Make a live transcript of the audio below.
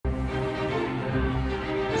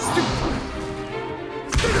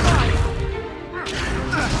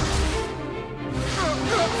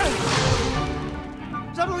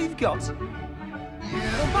we've got.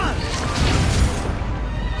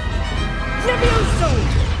 Levioso!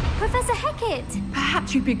 Professor Hecat!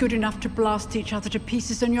 Perhaps you'd be good enough to blast each other to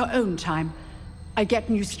pieces on your own time. I get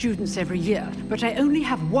new students every year, but I only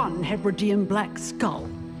have one Hebridean black skull.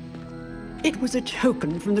 It was a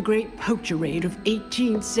token from the Great Poacher Raid of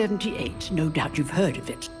 1878. No doubt you've heard of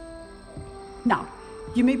it. Now,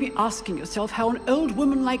 you may be asking yourself how an old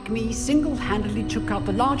woman like me single-handedly took out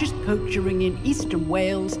the largest poacher ring in eastern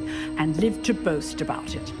Wales and lived to boast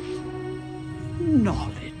about it.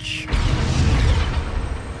 Knowledge.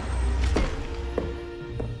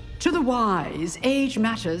 To the wise, age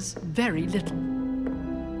matters very little.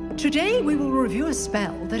 Today we will review a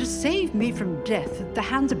spell that has saved me from death at the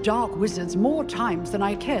hands of dark wizards more times than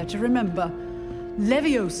I care to remember.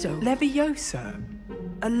 Levioso. Levioso?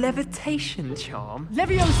 A levitation charm?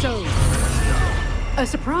 Levioso! A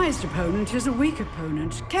surprised opponent is a weak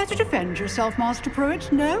opponent. Care to defend yourself, Master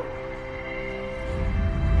Pruitt? No?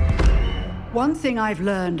 One thing I've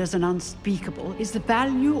learned as an unspeakable is the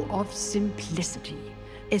value of simplicity,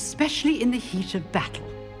 especially in the heat of battle.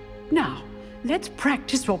 Now, let's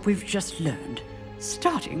practice what we've just learned,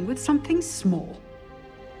 starting with something small.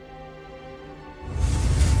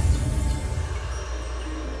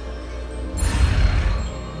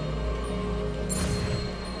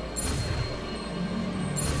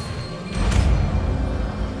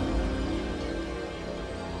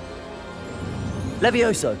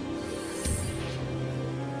 Levioso!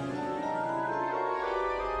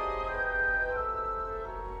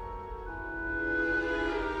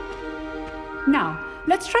 Now,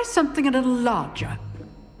 let's try something a little larger.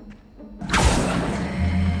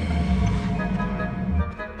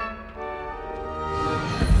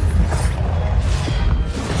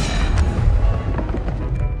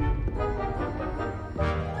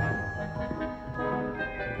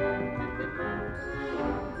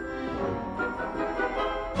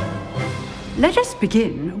 Let us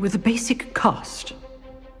begin with the basic cast.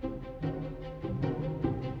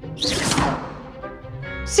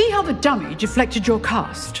 See how the dummy deflected your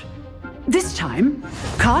cast? This time,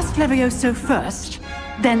 cast Levioso first,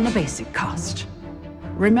 then the basic cast.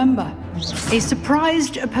 Remember, a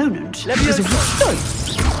surprised opponent is a weak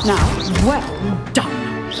choice. Now, well done.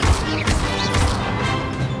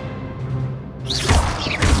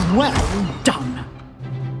 Well done.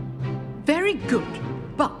 Very good,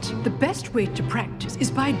 but the best way to practice is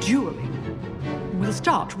by dueling. We'll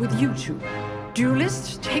start with you two.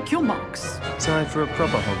 Duelists, take your marks. Time for a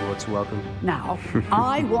proper Hogwarts welcome. Now,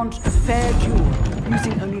 I want a fair duel,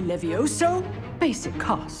 using only Levioso, basic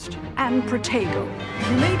cast, and Protego.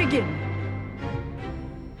 You may begin.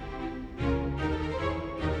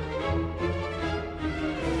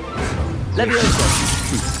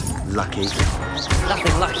 Levioso! Lucky.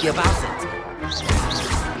 Nothing lucky about it.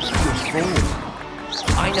 You're fool.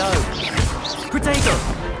 I know. Protego!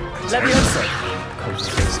 Levioso!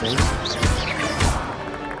 Complicates things.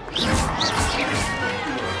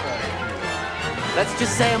 Let's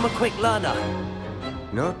just say I'm a quick learner.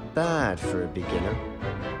 Not bad for a beginner.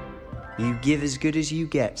 You give as good as you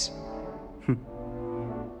get.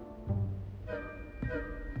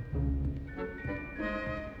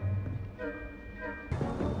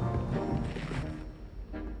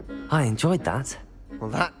 I enjoyed that. Well,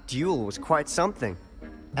 that duel was quite something.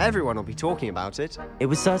 Everyone will be talking about it. It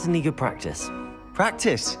was certainly good practice.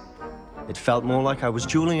 Practice? It felt more like I was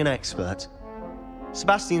dueling an expert.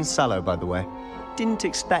 Sebastian Sallow, by the way. Didn't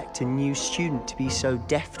expect a new student to be so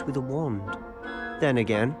deft with a wand. Then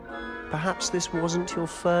again, perhaps this wasn't your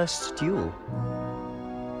first duel.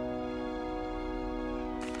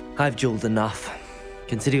 I've dueled enough.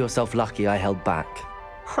 Consider yourself lucky I held back.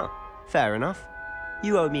 Huh, fair enough.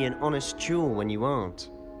 You owe me an honest duel when you aren't.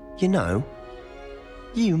 You know,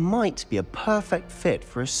 you might be a perfect fit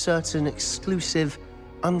for a certain exclusive,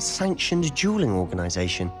 unsanctioned dueling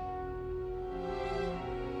organization.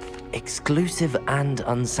 Exclusive and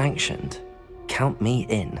unsanctioned. Count me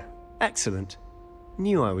in. Excellent.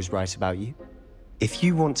 Knew I was right about you. If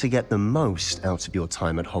you want to get the most out of your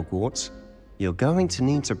time at Hogwarts, you're going to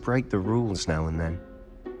need to break the rules now and then.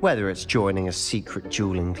 Whether it's joining a secret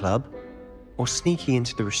dueling club, or sneaking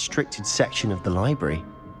into the restricted section of the library,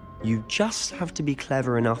 you just have to be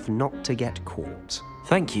clever enough not to get caught.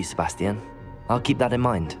 Thank you, Sebastian. I'll keep that in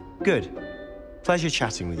mind. Good. Pleasure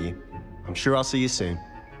chatting with you. I'm sure I'll see you soon.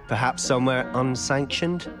 Perhaps somewhere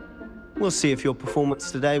unsanctioned? We'll see if your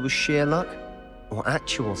performance today was sheer luck or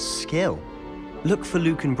actual skill. Look for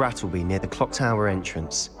Luke and Brattleby near the clock tower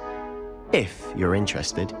entrance, if you're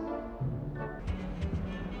interested.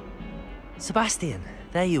 Sebastian,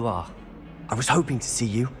 there you are. I was hoping to see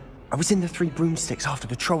you. I was in the Three Broomsticks after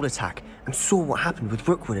the troll attack and saw what happened with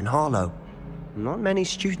Rookwood and Harlow. Not many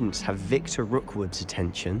students have Victor Rookwood's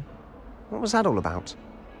attention. What was that all about?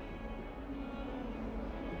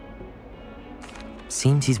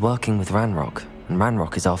 Seems he's working with Ranrock, and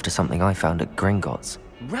Ranrock is after something I found at Gringotts.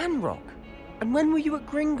 Ranrock? And when were you at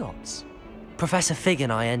Gringotts? Professor Fig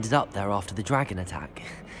and I ended up there after the dragon attack.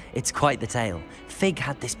 It's quite the tale. Fig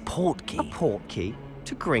had this port key. A port key?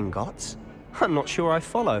 To Gringotts? I'm not sure I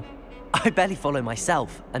follow. I barely follow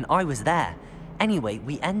myself, and I was there. Anyway,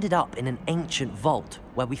 we ended up in an ancient vault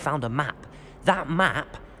where we found a map. That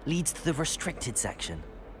map leads to the restricted section.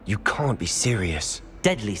 You can't be serious.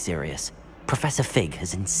 Deadly serious. Professor Fig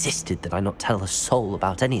has insisted that I not tell a soul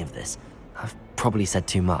about any of this. I've probably said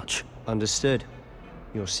too much. Understood.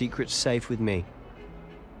 Your secret's safe with me.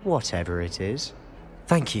 Whatever it is.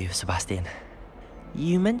 Thank you, Sebastian.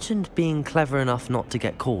 You mentioned being clever enough not to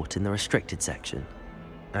get caught in the restricted section.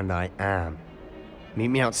 And I am. Meet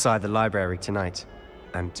me outside the library tonight,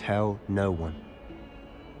 and tell no one.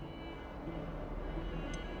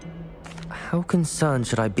 How concerned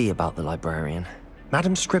should I be about the librarian?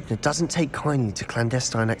 Madam Scribner doesn't take kindly to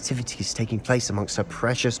clandestine activities taking place amongst her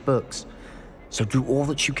precious books, so do all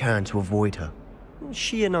that you can to avoid her.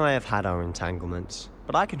 She and I have had our entanglements,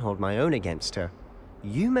 but I can hold my own against her.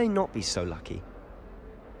 You may not be so lucky.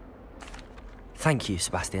 Thank you,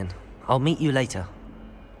 Sebastian. I'll meet you later.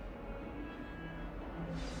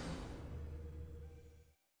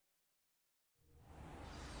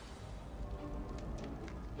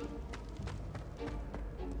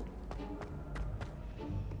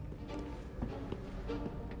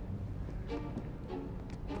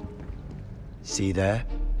 See there?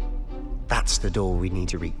 That's the door we need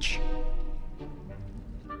to reach.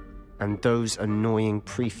 And those annoying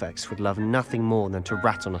prefects would love nothing more than to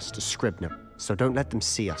rat on us to Scribner, so don't let them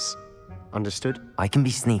see us. Understood? I can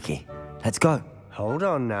be sneaky. Let's go. Hold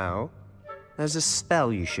on now. There's a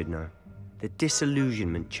spell you should know. The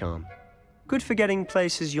Disillusionment Charm. Good for getting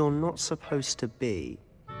places you're not supposed to be.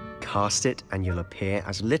 Cast it and you'll appear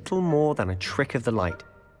as little more than a trick of the light,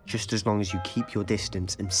 just as long as you keep your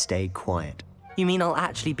distance and stay quiet. You mean I'll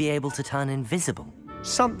actually be able to turn invisible?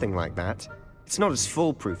 Something like that. It's not as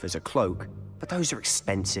foolproof as a cloak, but those are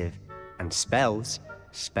expensive. And spells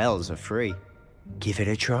are free. Give it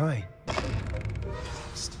a try. The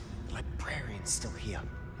librarian's still here.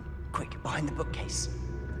 Quick, behind the bookcase.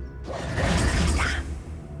 Damn.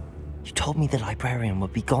 You told me the librarian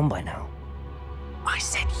would be gone by now. I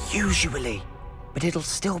said usually, but it'll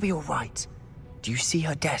still be all right. Do you see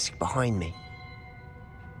her desk behind me?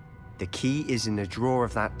 The key is in the drawer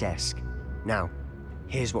of that desk. Now,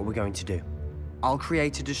 here's what we're going to do. I'll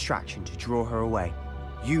create a distraction to draw her away.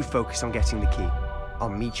 You focus on getting the key. I'll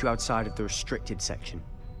meet you outside of the restricted section.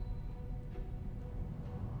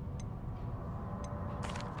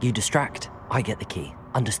 You distract, I get the key.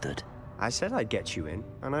 Understood. I said I'd get you in,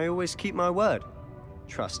 and I always keep my word.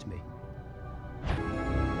 Trust me.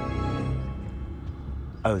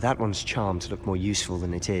 Oh, that one's charmed to look more useful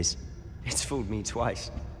than it is. It's fooled me twice.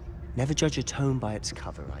 Never judge a tome by its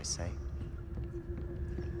cover, I say.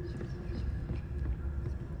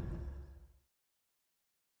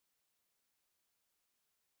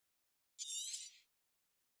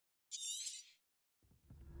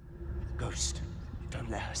 Ghost, don't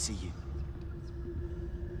let her see you.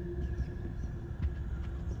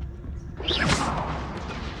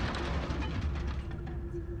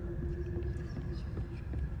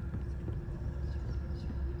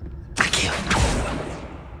 Thank you.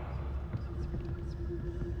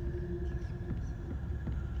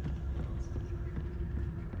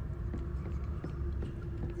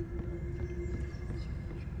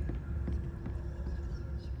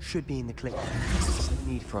 Should be in the clinic. There's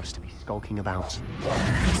no need for us to be skulking about.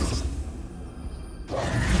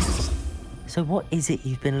 So what is it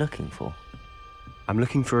you've been looking for? I'm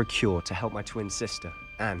looking for a cure to help my twin sister,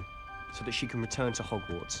 Anne, so that she can return to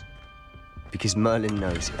Hogwarts. Because Merlin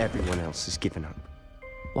knows everyone else has given up.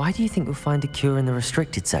 Why do you think you'll find a cure in the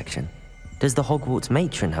restricted section? Does the Hogwarts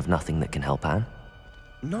matron have nothing that can help Anne?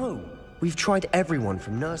 No, we've tried everyone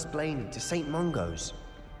from Nurse Blaney to St. Mungo's.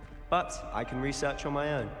 But I can research on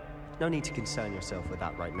my own. No need to concern yourself with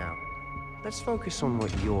that right now. Let's focus on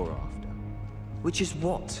what you're after. Which is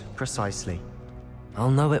what, precisely? I'll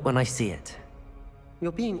know it when I see it.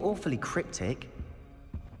 You're being awfully cryptic.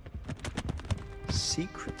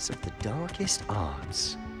 Secrets of the darkest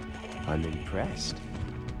arts. I'm impressed.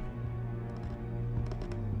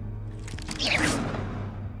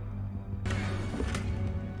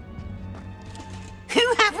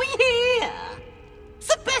 Who have we here?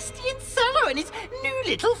 Sebastian Sallow and his new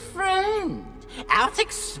little friend. out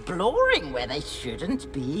exploring where they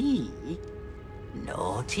shouldn't be.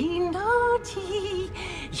 Naughty, naughty,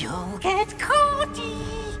 you'll get caughty.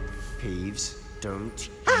 Peeves, don't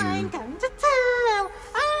you... I'm going to tell,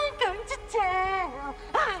 I'm going to tell,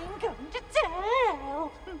 I'm going to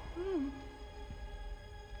tell.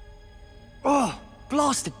 Oh,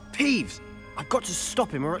 blasted Peeves! I've got to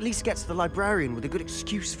stop him, or at least get to the librarian with a good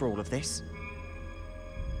excuse for all of this.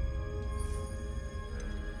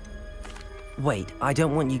 Wait, I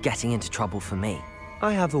don't want you getting into trouble for me.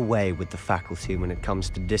 I have a way with the faculty when it comes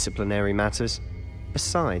to disciplinary matters.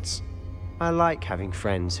 Besides, I like having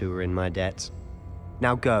friends who are in my debt.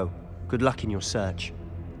 Now go. Good luck in your search.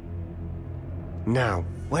 Now,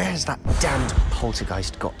 where's that damned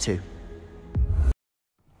poltergeist got to?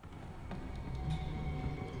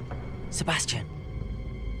 Sebastian.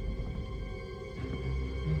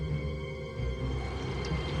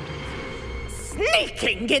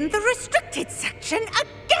 Sneaking in the restricted section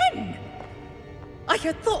again! I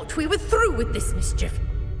had thought we were through with this mischief.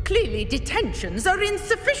 Clearly detentions are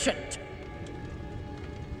insufficient.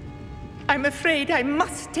 I'm afraid I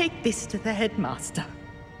must take this to the headmaster.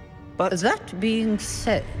 But... That being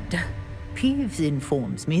said, Peeves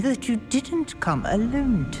informs me that you didn't come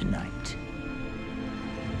alone tonight.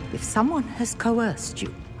 If someone has coerced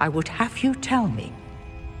you, I would have you tell me.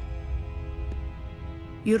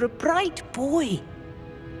 You're a bright boy.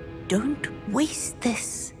 Don't waste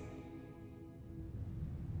this.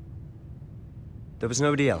 There was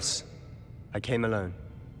nobody else. I came alone.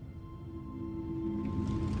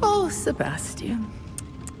 Oh, Sebastian.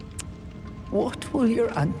 What will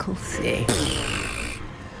your uncle say?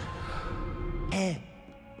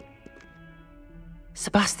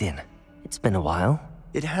 Sebastian, it's been a while.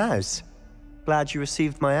 It has. Glad you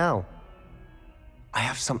received my owl. I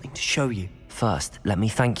have something to show you. First, let me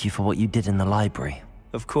thank you for what you did in the library.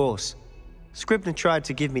 Of course. Scribner tried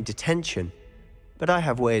to give me detention, but I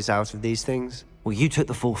have ways out of these things. Well, you took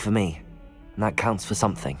the fall for me, and that counts for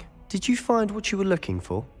something. Did you find what you were looking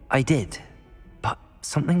for? I did, but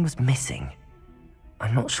something was missing.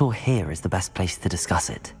 I'm not sure here is the best place to discuss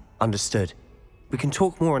it. Understood. We can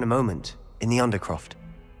talk more in a moment, in the Undercroft.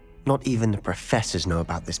 Not even the professors know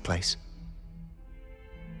about this place.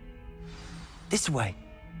 This way.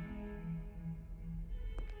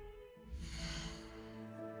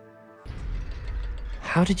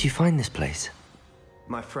 How did you find this place?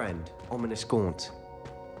 My friend, Ominous Gaunt.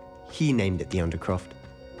 He named it the Undercroft.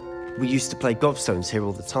 We used to play gobstones here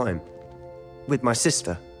all the time. With my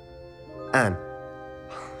sister, Anne.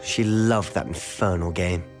 She loved that infernal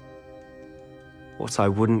game. What I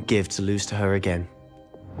wouldn't give to lose to her again.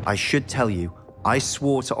 I should tell you, I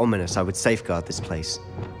swore to Ominous I would safeguard this place.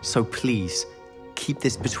 So please, keep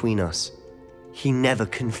this between us. He never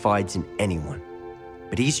confides in anyone.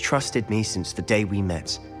 But he's trusted me since the day we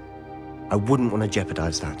met. I wouldn't want to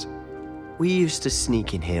jeopardize that. We used to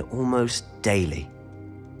sneak in here almost daily.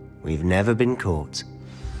 We've never been caught.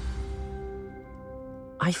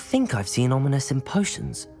 I think I've seen Ominous in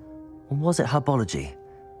potions. Or was it herbology?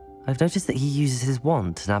 I've noticed that he uses his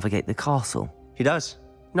wand to navigate the castle. He does.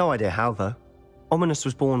 No idea how, though. Ominous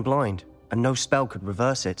was born blind, and no spell could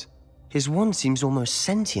reverse it. His wand seems almost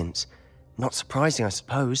sentient. Not surprising, I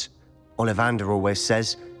suppose. Ollivander always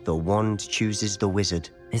says, the wand chooses the wizard.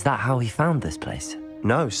 Is that how he found this place?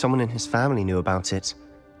 No, someone in his family knew about it.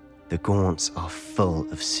 The Gaunts are full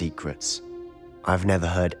of secrets. I've never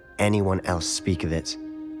heard anyone else speak of it,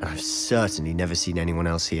 and I've certainly never seen anyone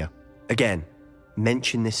else here. Again,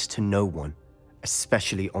 mention this to no one,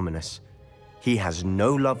 especially Ominous. He has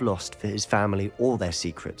no love lost for his family or their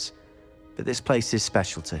secrets, but this place is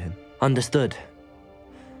special to him. Understood.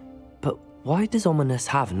 But why does Ominous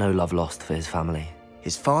have no love lost for his family?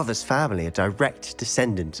 His father's family are direct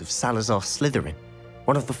descendants of Salazar Slytherin,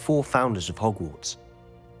 one of the 4 founders of Hogwarts.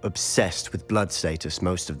 Obsessed with blood status,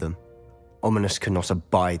 most of them. Ominous cannot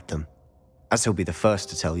abide them, as he'll be the first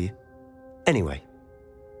to tell you. Anyway,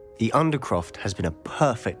 the Undercroft has been a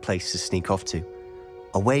perfect place to sneak off to,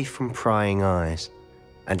 away from prying eyes,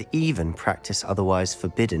 and even practice otherwise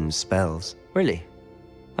forbidden spells. Really?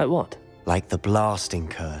 Like what? Like the blasting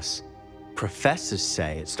curse. Professors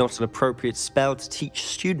say it's not an appropriate spell to teach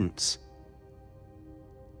students.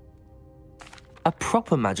 A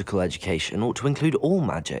proper magical education ought to include all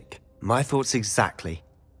magic. My thoughts exactly.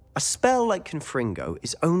 A spell like Confringo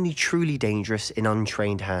is only truly dangerous in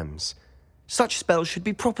untrained hands. Such spells should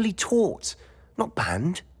be properly taught, not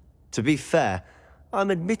banned. To be fair, I'm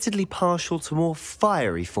admittedly partial to more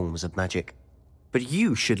fiery forms of magic. But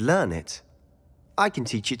you should learn it. I can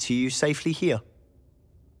teach it to you safely here.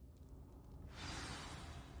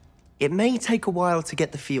 It may take a while to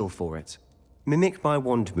get the feel for it, Mimic my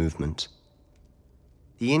wand movement.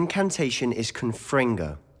 The incantation is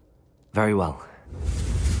Confringo. Very well.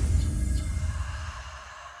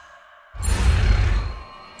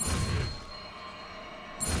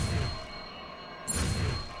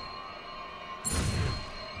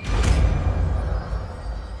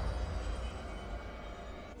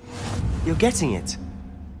 You're getting it.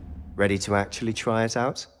 Ready to actually try it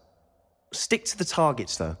out? Stick to the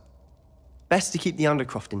targets, though. Best to keep the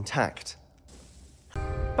Undercroft intact.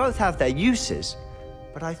 Both have their uses,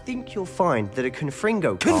 but I think you'll find that a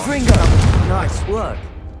Confringo card... Confringo! Nice work.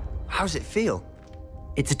 How's it feel?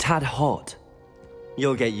 It's a tad hot.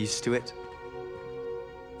 You'll get used to it.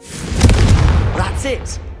 That's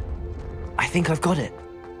it! I think I've got it.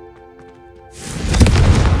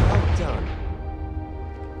 Well done.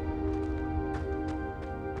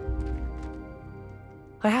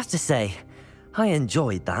 I have to say, I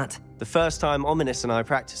enjoyed that. The first time Ominous and I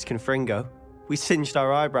practiced Confringo, we singed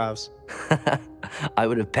our eyebrows. I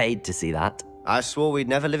would have paid to see that. I swore we'd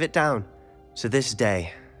never live it down. To this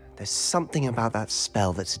day, there's something about that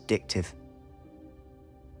spell that's addictive.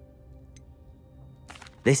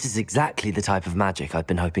 This is exactly the type of magic I've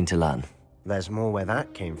been hoping to learn. There's more where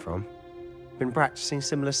that came from. Been practicing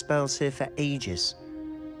similar spells here for ages.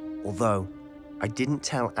 Although, I didn't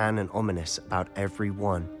tell Anne and Ominous about every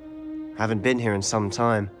one. Haven't been here in some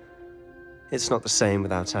time. It's not the same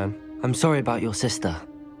without Anne. I'm sorry about your sister.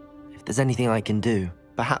 If there's anything I can do...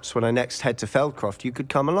 Perhaps when I next head to Feldcroft, you could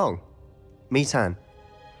come along. Meet Anne.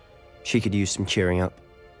 She could use some cheering up.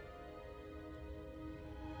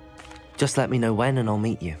 Just let me know when and I'll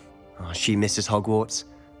meet you. Oh, she misses Hogwarts.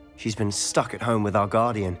 She's been stuck at home with our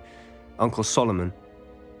guardian, Uncle Solomon.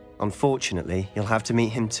 Unfortunately, you'll have to meet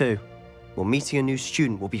him too. Well, meeting a new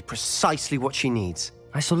student will be precisely what she needs.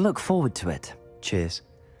 I shall look forward to it. Cheers.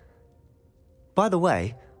 By the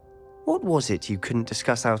way, what was it you couldn't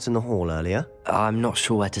discuss out in the hall earlier? I'm not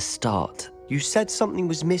sure where to start. You said something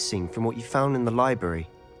was missing from what you found in the library.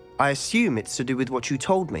 I assume it's to do with what you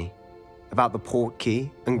told me. About the Portkey,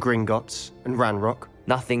 and Gringotts, and Ranrock.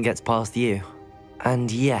 Nothing gets past you. And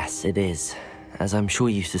yes, it is. As I'm sure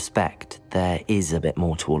you suspect, there is a bit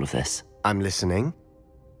more to all of this. I'm listening.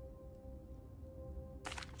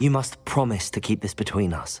 You must promise to keep this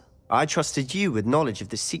between us. I trusted you with knowledge of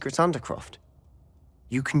the secret Undercroft.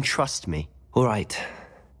 You can trust me. All right.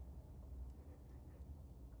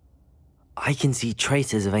 I can see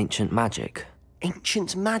traces of ancient magic.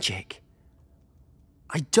 Ancient magic?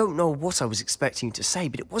 I don't know what I was expecting you to say,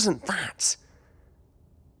 but it wasn't that.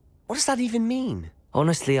 What does that even mean?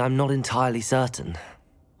 Honestly, I'm not entirely certain.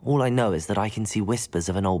 All I know is that I can see whispers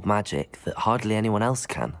of an old magic that hardly anyone else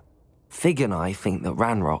can. Fig and I think that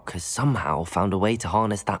Ranrock has somehow found a way to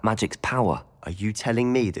harness that magic's power. Are you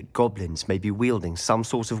telling me that goblins may be wielding some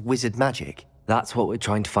sort of wizard magic? That's what we're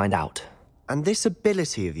trying to find out. And this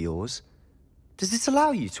ability of yours, does it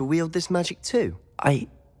allow you to wield this magic too? I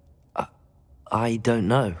don't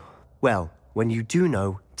know. Well, when you do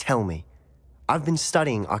know, tell me. I've been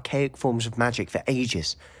studying archaic forms of magic for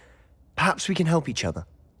ages. Perhaps we can help each other.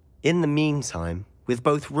 In the meantime, with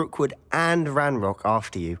both Rookwood and Ranrock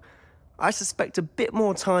after you, I suspect a bit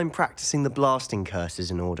more time practicing the blasting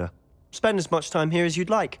curses in order. Spend as much time here as you'd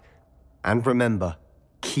like. And remember,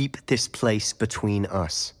 keep this place between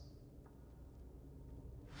us.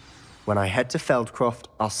 When I head to Feldcroft,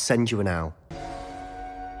 I'll send you an owl.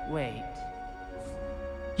 Wait.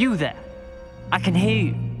 You there? I can hear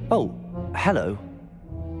you. Oh, hello.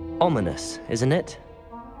 Ominous, isn't it?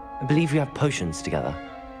 I believe we have potions together.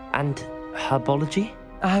 And herbology?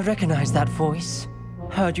 I recognize that voice.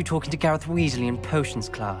 Heard you talking to Gareth Weasley in potions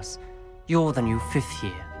class. You're the new 5th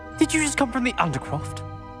year. Did you just come from the Undercroft?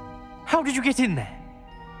 How did you get in there?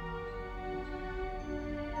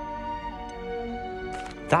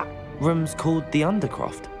 That room's called the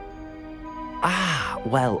Undercroft. Ah,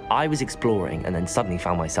 well, I was exploring and then suddenly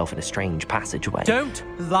found myself in a strange passageway. Don't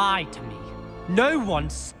lie to me. No one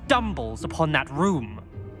stumbles upon that room.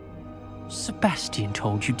 Sebastian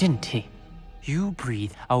told you, didn't he? You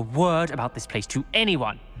breathe a word about this place to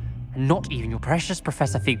anyone, and not even your precious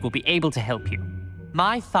Professor Fig will be able to help you.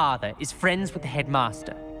 My father is friends with the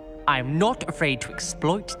headmaster. I am not afraid to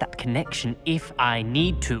exploit that connection if I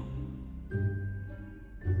need to.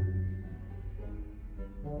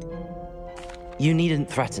 You needn't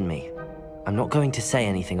threaten me. I'm not going to say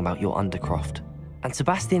anything about your Undercroft. And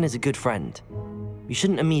Sebastian is a good friend. You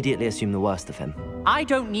shouldn't immediately assume the worst of him. I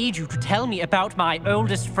don't need you to tell me about my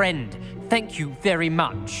oldest friend. Thank you very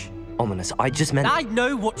much. Ominous, I just meant... I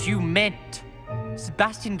know what you meant.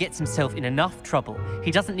 Sebastian gets himself in enough trouble.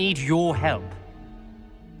 He doesn't need your help.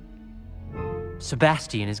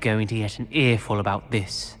 Sebastian is going to get an earful about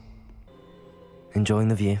this. Enjoying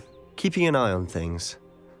the view? Keeping an eye on things.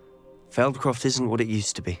 Feldcroft isn't what it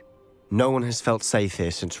used to be. No one has felt safe here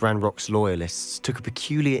since Ranrock's loyalists took a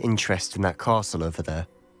peculiar interest in that castle over there.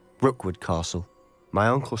 Rookwood Castle. My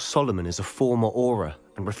uncle Solomon is a former Auror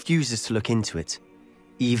and refuses to look into it,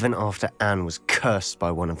 even after Anne was cursed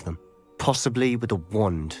by one of them. Possibly with a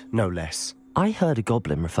wand, no less. I heard a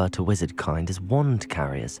goblin refer to wizard kind as wand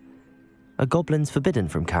carriers. Are goblins forbidden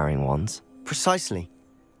from carrying wands? Precisely.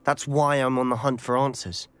 That's why I'm on the hunt for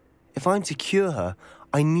answers. If I'm to cure her,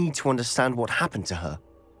 I need to understand what happened to her.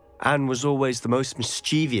 Anne was always the most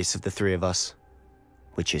mischievous of the three of us.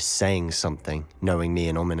 Which is saying something, knowing me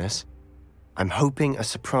and Ominous. I'm hoping a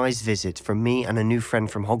surprise visit from me and a new friend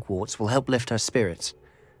from Hogwarts will help lift her spirits.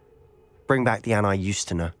 Bring back the Anne I used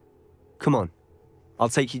to know. Come on, I'll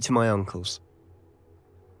take you to my uncle's.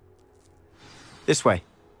 This way.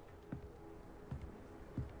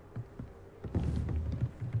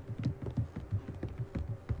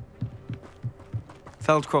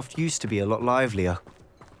 Feldcroft used to be a lot livelier.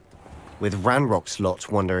 With Ranrock's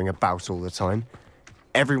lot wandering about all the time,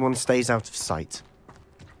 everyone stays out of sight.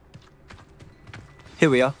 Here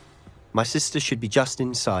we are. My sister should be just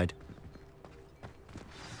inside.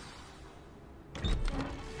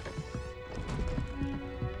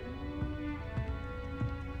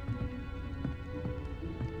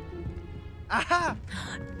 Aha!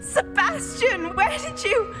 Sebastian, where did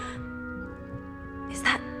you... Is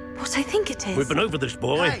that what I think it is? We've been over this,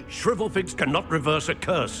 boy. Hey. Shrivelfigs cannot reverse a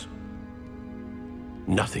curse.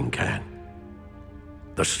 Nothing can.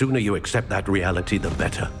 The sooner you accept that reality, the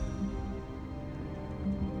better.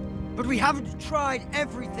 But we haven't tried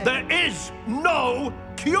everything. There is no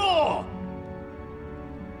cure!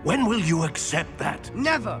 When will you accept that?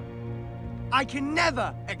 Never. I can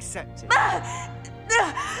never accept it.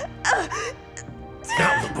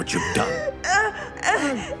 Now look what you've done.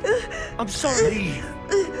 I'm sorry.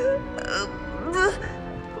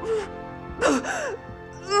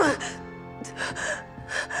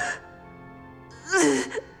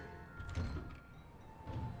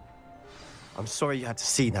 I'm sorry you had to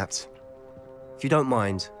see that. If you don't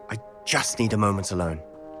mind, I just need a moment alone.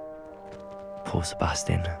 Poor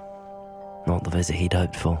Sebastian. Not the visit he'd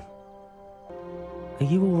hoped for. Are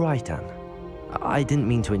you all right, Anne? I didn't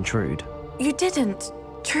mean to intrude. You didn't,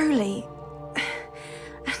 truly.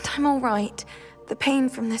 And I'm all right. The pain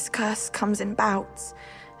from this curse comes in bouts,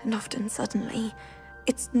 and often suddenly.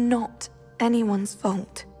 It's not anyone's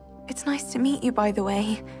fault. It's nice to meet you, by the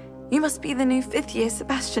way. You must be the new 5th year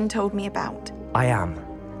Sebastian told me about. I am.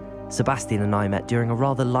 Sebastian and I met during a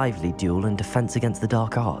rather lively duel in defense against the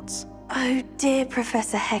dark arts. Oh dear,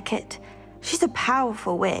 Professor Hecat. She's a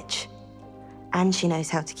powerful witch. And she knows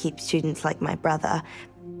how to keep students like my brother,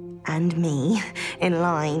 and me, in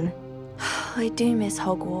line. I do miss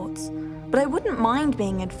Hogwarts, but I wouldn't mind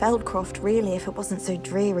being in Feldcroft really if it wasn't so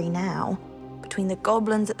dreary now. Between the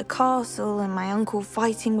goblins at the castle and my uncle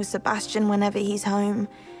fighting with Sebastian whenever he's home,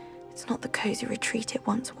 it's not the cozy retreat it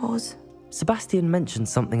once was. Sebastian mentioned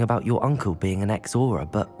something about your uncle being an ex-Auror,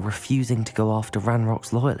 but refusing to go after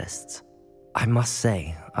Ranrock's loyalists. I must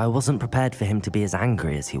say, I wasn't prepared for him to be as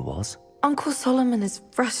angry as he was. Uncle Solomon is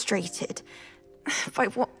frustrated by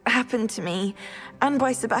what happened to me, and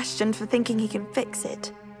by Sebastian for thinking he can fix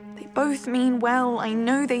it. They both mean well, I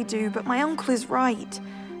know they do, but my uncle is right.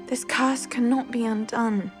 This curse cannot be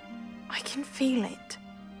undone. I can feel it.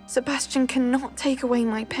 Sebastian cannot take away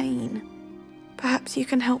my pain. Perhaps you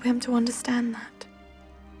can help him to understand that.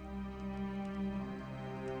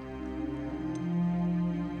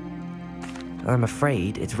 I'm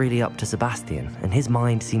afraid it's really up to Sebastian, and his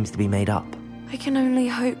mind seems to be made up. I can only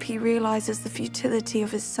hope he realizes the futility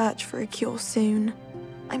of his search for a cure soon.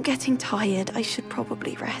 I'm getting tired. I should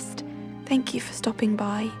probably rest. Thank you for stopping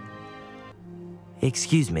by.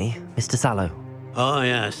 Excuse me, Mr. Sallow. Oh,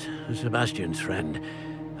 yes, Sebastian's friend.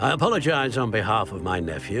 I apologize on behalf of my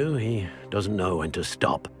nephew. He doesn't know when to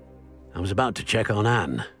stop. I was about to check on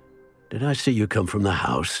Anne. Did I see you come from the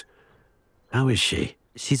house? How is she?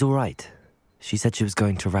 She's all right. She said she was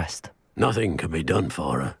going to rest. Nothing can be done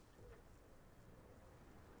for her.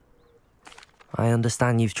 I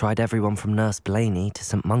understand you've tried everyone from Nurse Blaney to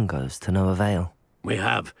St. Mungo's to no avail. We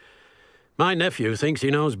have. My nephew thinks he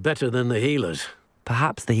knows better than the healers.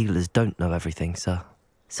 Perhaps the healers don't know everything, sir.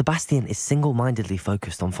 Sebastian is single-mindedly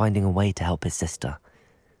focused on finding a way to help his sister.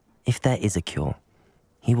 If there is a cure,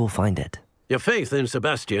 he will find it. Your faith in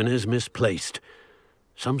Sebastian is misplaced.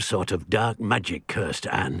 Some sort of dark magic cursed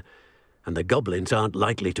Anne, and the goblins aren't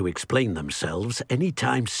likely to explain themselves any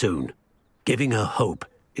time soon. Giving her hope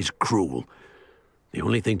is cruel. The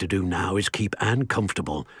only thing to do now is keep Anne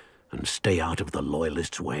comfortable and stay out of the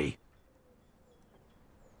Loyalists' way.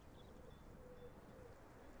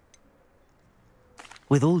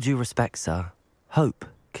 With all due respect, sir, hope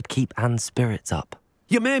could keep Anne's spirits up.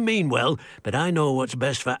 You may mean well, but I know what's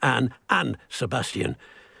best for Anne and Sebastian.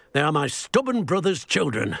 They are my stubborn brother's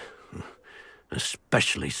children.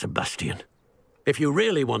 Especially Sebastian. If you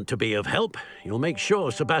really want to be of help, you'll make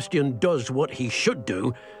sure Sebastian does what he should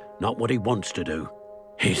do, not what he wants to do.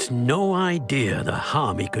 He's no idea the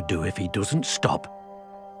harm he could do if he doesn't stop.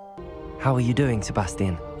 How are you doing,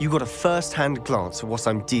 Sebastian? You got a first-hand glance at what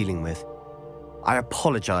I'm dealing with. I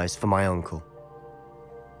apologize for my uncle.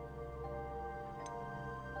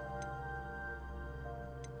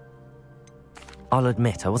 I'll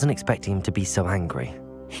admit, I wasn't expecting him to be so angry.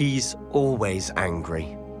 He's always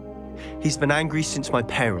angry. He's been angry since my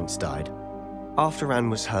parents died. After Anne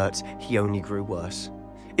was hurt, he only grew worse.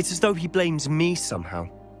 It's as though he blames me somehow,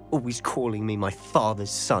 always calling me my father's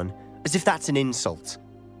son, as if that's an insult.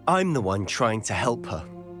 I'm the one trying to help her.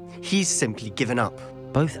 He's simply given up.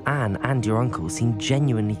 Both Anne and your uncle seem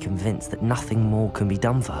genuinely convinced that nothing more can be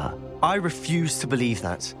done for her. I refuse to believe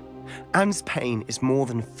that. Anne's pain is more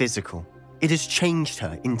than physical. It has changed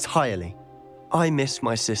her entirely. I miss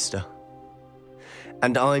my sister.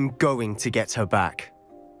 And I'm going to get her back.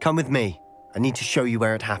 Come with me. I need to show you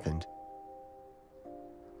where it happened.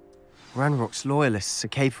 Ranrock's Loyalists are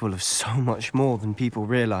capable of so much more than people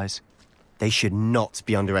realize. They should not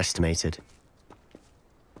be underestimated.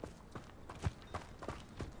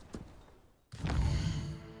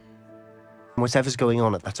 Whatever's going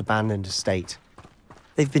on at that abandoned estate,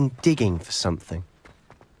 they've been digging for something.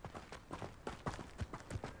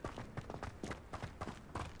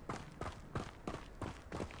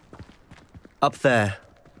 Up there,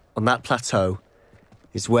 on that plateau,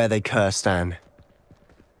 is where they cursed Anne.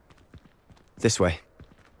 This way.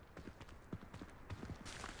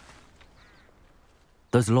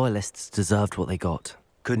 Those Loyalists deserved what they got.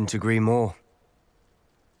 Couldn't agree more.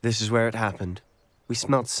 This is where it happened. We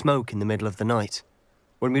smelled smoke in the middle of the night.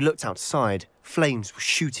 When we looked outside, flames were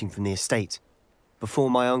shooting from the estate.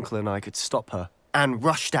 Before my uncle and I could stop her, Anne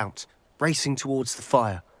rushed out, racing towards the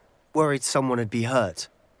fire, worried someone had been hurt.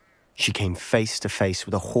 She came face to face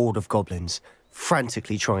with a horde of goblins,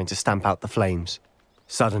 frantically trying to stamp out the flames.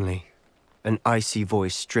 Suddenly, an icy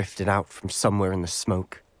voice drifted out from somewhere in the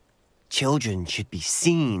smoke. Children should be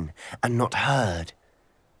seen and not heard.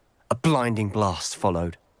 A blinding blast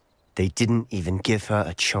followed. They didn't even give her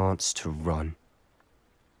a chance to run.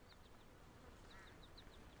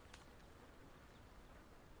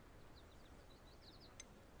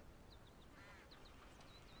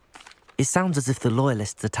 It sounds as if the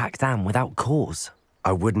Loyalists attacked Anne without cause.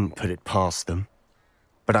 I wouldn't put it past them,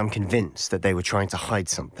 but I'm convinced that they were trying to hide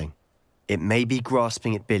something. It may be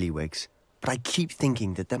grasping at billywhigs, but I keep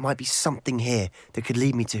thinking that there might be something here that could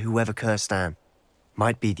lead me to whoever cursed Anne.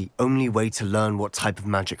 Might be the only way to learn what type of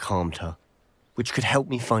magic harmed her, which could help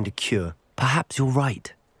me find a cure. Perhaps you're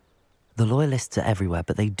right. The Loyalists are everywhere,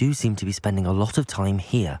 but they do seem to be spending a lot of time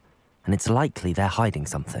here, and it's likely they're hiding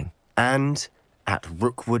something. And at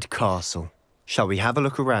Rookwood Castle. Shall we have a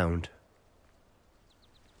look around?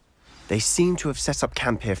 They seem to have set up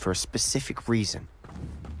camp here for a specific reason.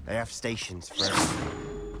 They have stations for everything.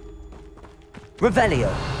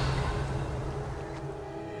 Revelio!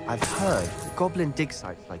 I've heard that goblin dig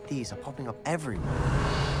sites like these are popping up everywhere.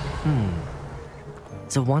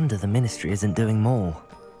 It's a wonder the Ministry isn't doing more.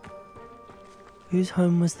 Whose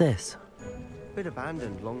home was this? Been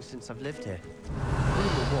abandoned long since I've lived here.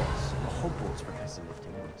 Rumor was a Hogwarts professor lived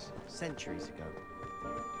here once, centuries ago.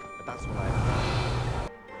 But that's what I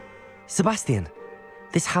heard. Sebastian,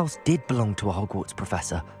 this house did belong to a Hogwarts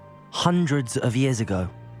professor, hundreds of years ago.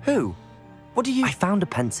 Who? What do you... I found a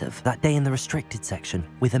pensive that day in the restricted section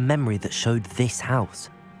with a memory that showed this house.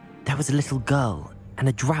 There was a little girl and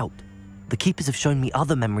a drought. The keepers have shown me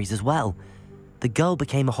other memories as well. The girl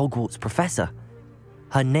became a Hogwarts professor.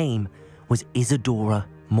 Her name was Isadora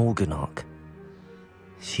Morganach.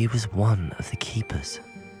 She was one of the keepers.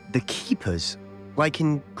 The keepers? Like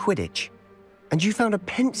in Quidditch? And you found a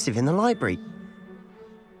pensive in the library?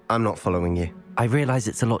 I'm not following you. I realize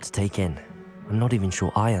it's a lot to take in. I'm not even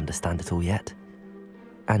sure I understand it all yet.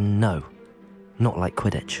 And no, not like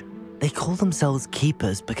Quidditch. They call themselves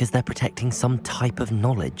keepers because they're protecting some type of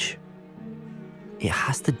knowledge. It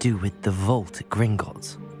has to do with the vault at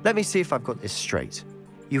Gringotts. Let me see if I've got this straight.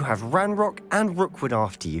 You have Ranrock and Rookwood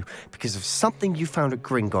after you because of something you found at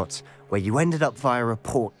Gringotts where you ended up via a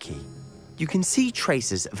port key. You can see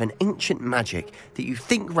traces of an ancient magic that you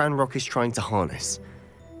think Ranrock is trying to harness.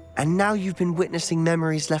 And now you've been witnessing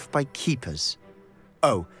memories left by keepers.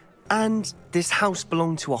 Oh, and this house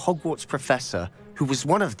belonged to a Hogwarts professor who was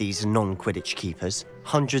one of these non-Quidditch keepers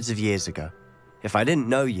hundreds of years ago. If I didn't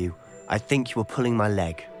know you, I'd think you were pulling my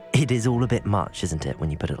leg. It is all a bit much, isn't it, when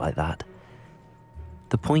you put it like that?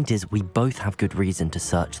 The point is, we both have good reason to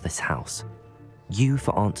search this house. You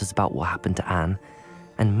for answers about what happened to Anne,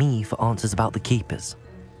 and me for answers about the keepers.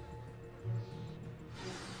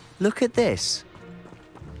 Look at this.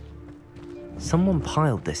 Someone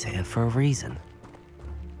piled this here for a reason.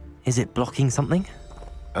 Is it blocking something?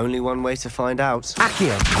 Only one way to find out.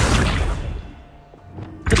 Accio!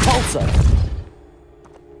 Depulso!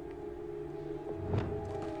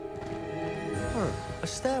 Oh, a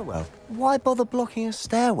stairwell. Why bother blocking a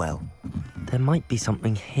stairwell? There might be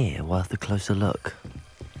something here worth a closer look.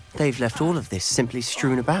 They've left all of this simply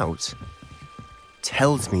strewn about.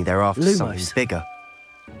 Tells me they're after something bigger.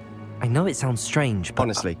 I know it sounds strange, but...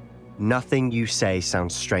 Honestly, nothing you say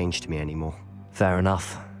sounds strange to me anymore. Fair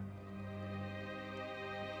enough.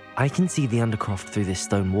 I can see the Undercroft through this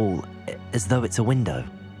stone wall, as though it's a window.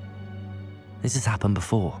 This has happened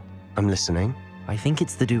before. I'm listening. I think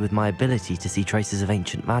it's to do with my ability to see traces of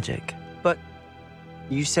ancient magic. But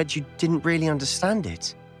you said you didn't really understand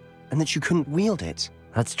it, and that you couldn't wield it.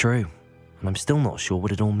 That's true, and I'm still not sure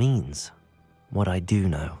what it all means. What I do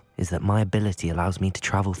know is that my ability allows me to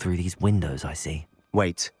travel through these windows I see.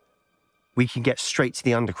 Wait. We can get straight to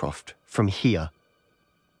the Undercroft from here.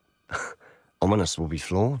 Ominous will be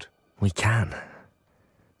floored. We can.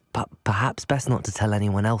 But perhaps best not to tell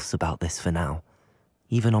anyone else about this for now.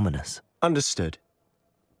 Even Ominous. Understood.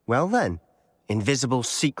 Well then, invisible,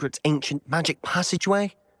 secret, ancient magic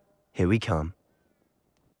passageway? Here we come.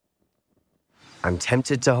 I'm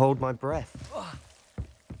tempted to hold my breath.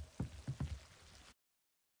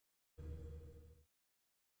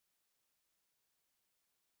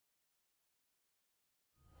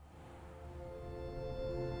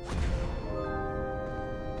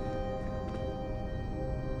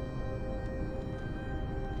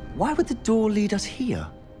 Why would the door lead us here?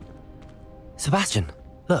 Sebastian,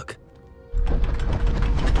 look.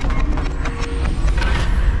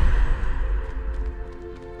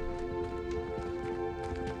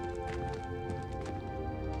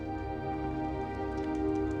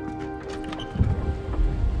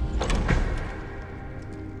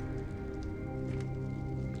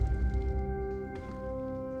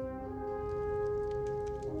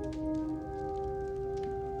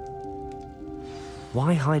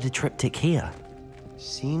 Why hide a triptych here?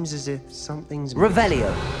 Seems as if something's... Revelio!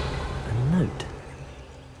 A note.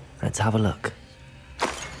 Let's have a look.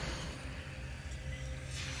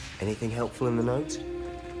 Anything helpful in the note?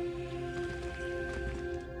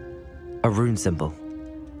 A rune symbol.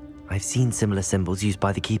 I've seen similar symbols used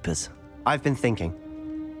by the keepers. I've been thinking.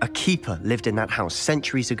 A keeper lived in that house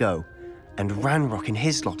centuries ago, and Ranrock and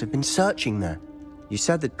his lot have been searching there. You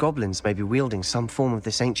said that goblins may be wielding some form of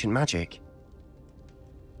this ancient magic.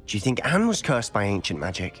 Do you think Anne was cursed by ancient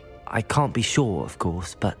magic? I can't be sure, of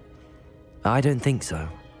course, but I don't think so.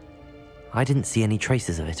 I didn't see any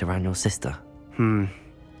traces of it around your sister.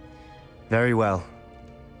 Very well.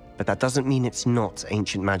 But that doesn't mean it's not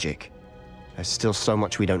ancient magic. There's still so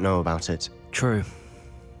much we don't know about it. True.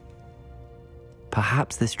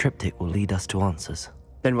 Perhaps this triptych will lead us to answers.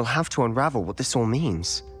 Then we'll have to unravel what this all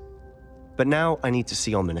means. But now I need to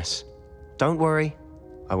see Ominous. Don't worry,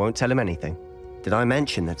 I won't tell him anything. Did I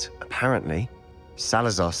mention that, apparently,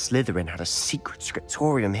 Salazar Slytherin had a secret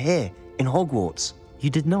scriptorium here, in Hogwarts? You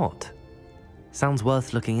did not? Sounds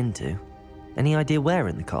worth looking into. Any idea where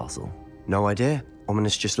in the castle? No idea.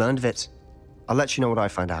 Ominous just learned of it. I'll let you know what I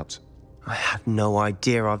find out. I had no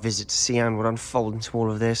idea our visit to see Anne would unfold into all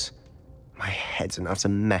of this. My head's an utter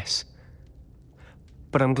mess.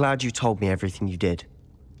 But I'm glad you told me everything you did.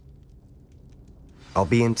 I'll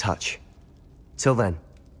be in touch. Till then.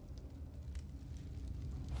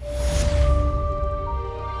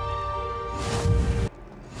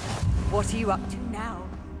 What are you up to now?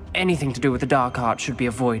 Anything to do with the dark art should be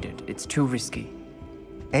avoided. It's too risky.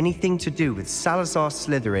 Anything to do with Salazar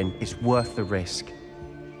Slytherin is worth the risk.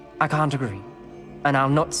 I can't agree. And I'll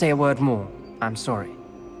not say a word more. I'm sorry.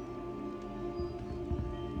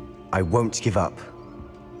 I won't give up.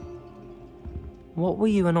 What were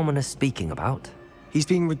you and Ominous speaking about? He's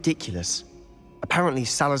being ridiculous. Apparently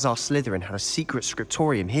Salazar Slytherin had a secret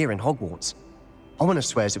scriptorium here in Hogwarts. Ominous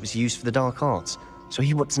swears it was used for the dark arts, so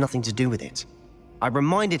he wants nothing to do with it. I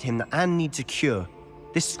reminded him that Anne needs a cure.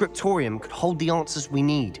 This scriptorium could hold the answers we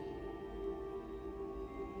need.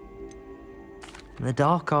 The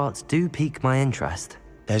dark arts do pique my interest.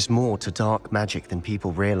 There's more to dark magic than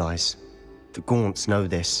people realize. The Gaunts know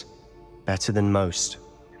this better than most.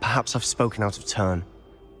 Perhaps I've spoken out of turn.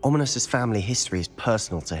 Ominous's family history is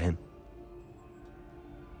personal to him.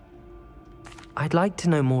 I'd like to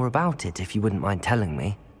know more about it if you wouldn't mind telling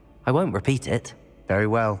me. I won't repeat it. Very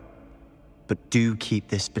well. But do keep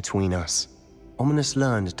this between us. Ominous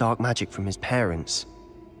learned dark magic from his parents.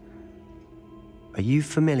 Are you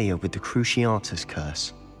familiar with the Cruciatus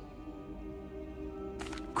curse?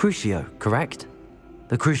 Crucio, correct?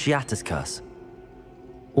 The Cruciatus curse.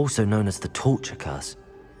 Also known as the torture curse.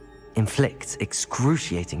 Inflicts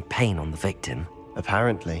excruciating pain on the victim.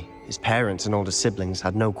 Apparently, his parents and older siblings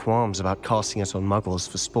had no qualms about casting it on muggles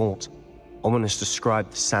for sport. Ominous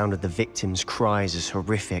described the sound of the victim's cries as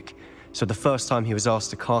horrific, so the first time he was asked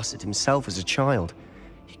to cast it himself as a child,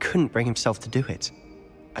 he couldn't bring himself to do it.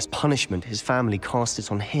 As punishment, his family cast it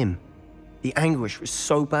on him. The anguish was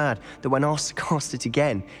so bad that when asked to cast it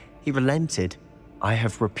again, he relented. I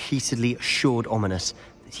have repeatedly assured Ominous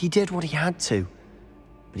that he did what he had to,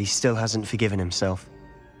 but he still hasn't forgiven himself.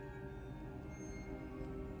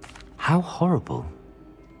 How horrible.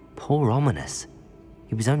 Poor Ominous.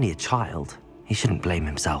 He was only a child. He shouldn't blame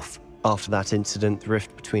himself. After that incident, the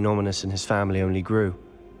rift between Ominous and his family only grew.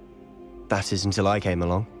 That is until I came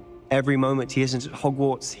along. Every moment he isn't at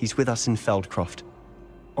Hogwarts, he's with us in Feldcroft.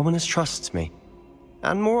 Ominous trusts me.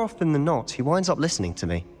 And more often than not, he winds up listening to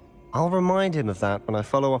me. I'll remind him of that when I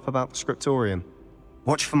follow up about the scriptorium.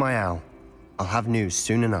 Watch for my owl. I'll have news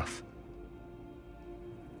soon enough.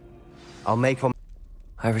 I'll make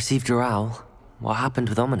I received your owl. What happened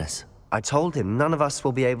with Ominous? I told him none of us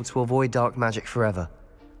will be able to avoid dark magic forever.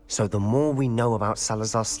 So the more we know about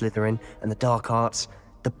Salazar Slytherin and the dark arts,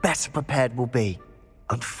 the better prepared we'll be.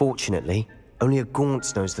 Unfortunately, only a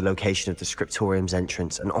Gaunt knows the location of the scriptorium's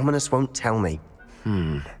entrance, and Ominous won't tell me.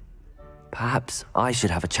 Perhaps I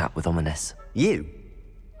should have a chat with Ominous. You?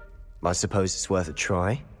 I suppose it's worth a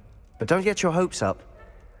try. But don't get your hopes up.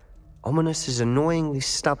 Ominous is annoyingly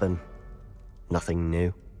stubborn. Nothing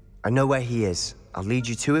new. I know where he is. I'll lead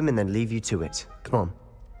you to him and then leave you to it. Come on.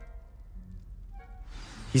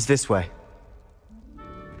 He's this way.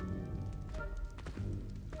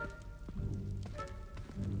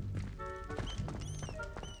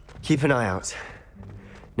 Keep an eye out.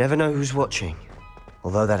 Never know who's watching.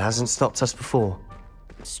 Although that hasn't stopped us before.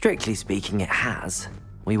 Strictly speaking, it has.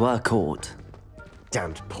 We were caught.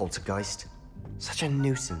 Damned poltergeist. Such a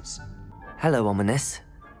nuisance. Hello, Ominous.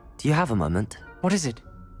 Do you have a moment? What is it?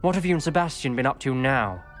 What have you and Sebastian been up to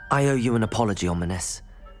now? I owe you an apology, Ominous.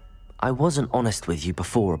 I wasn't honest with you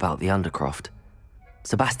before about the Undercroft.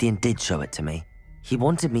 Sebastian did show it to me. He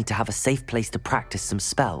wanted me to have a safe place to practice some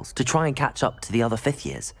spells, to try and catch up to the other fifth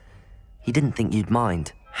years. He didn't think you'd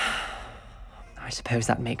mind. I suppose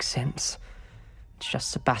that makes sense. It's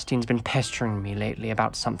just Sebastian's been pestering me lately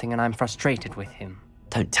about something and I'm frustrated with him.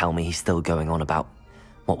 Don't tell me he's still going on about,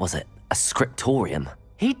 what was it, a scriptorium?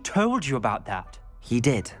 He told you about that. He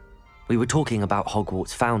did. We were talking about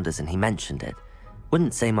Hogwarts founders and he mentioned it.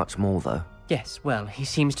 Wouldn't say much more, though. Yes, well, he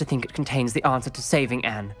seems to think it contains the answer to saving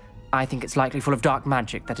Anne. I think it's likely full of dark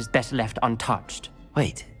magic that is better left untouched.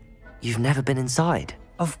 Wait, you've never been inside?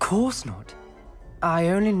 Of course not. I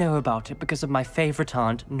only know about it because of my favorite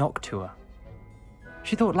aunt, Noctua.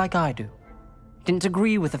 She thought like I do. Didn't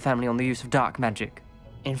agree with the family on the use of dark magic.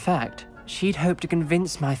 In fact, she'd hoped to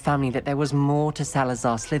convince my family that there was more to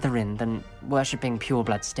Salazar Slytherin than worshipping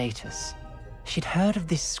pureblood status. She'd heard of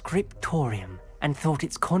this scriptorium and thought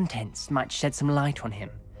its contents might shed some light on him.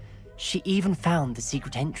 She even found the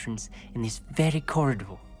secret entrance in this very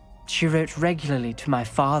corridor. She wrote regularly to my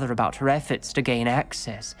father about her efforts to gain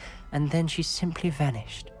access, and then she simply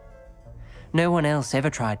vanished. No one else ever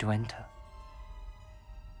tried to enter.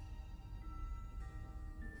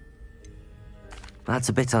 That's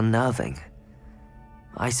a bit unnerving.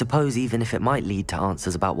 I suppose even if it might lead to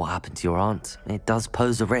answers about what happened to your aunt, it does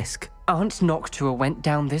pose a risk. Aunt Noctua went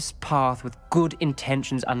down this path with good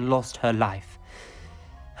intentions and lost her life.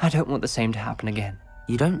 I don't want the same to happen again.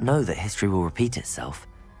 You don't know that history will repeat itself.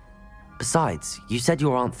 Besides, you said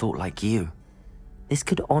your aunt thought like you. This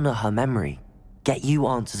could honor her memory, get you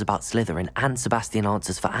answers about Slytherin and Sebastian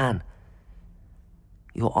answers for Anne.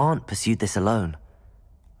 Your aunt pursued this alone.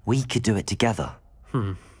 We could do it together.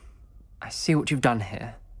 I see what you've done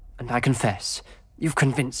here, and I confess, you've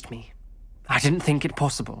convinced me. I didn't think it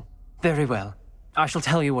possible. Very well. I shall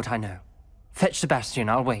tell you what I know. Fetch Sebastian,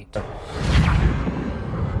 I'll wait. Nothing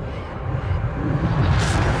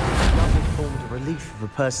formed a relief of a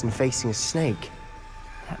person facing a snake.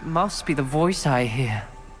 That must be the voice I hear.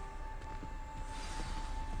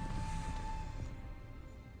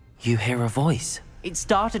 You hear a voice? It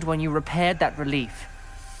started when you repaired that relief.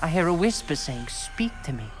 I hear a whisper saying, "Speak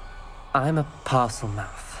to me." I'm a parcel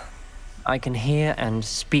mouth. I can hear and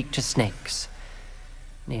speak to snakes.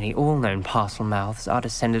 Nearly all known parcel mouths are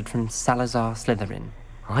descended from Salazar Slytherin.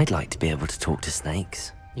 I'd like to be able to talk to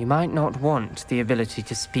snakes. You might not want the ability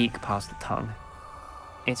to speak past the tongue.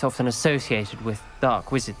 It's often associated with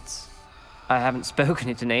dark wizards. I haven't spoken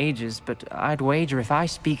it in ages, but I'd wager if I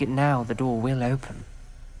speak it now, the door will open.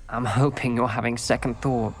 I'm hoping you're having second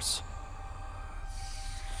thoughts.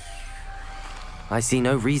 I see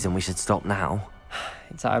no reason we should stop now.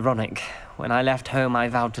 It's ironic. When I left home, I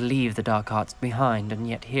vowed to leave the dark arts behind, and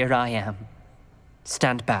yet here I am.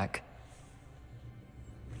 Stand back.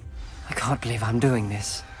 I can't believe I'm doing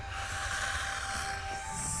this.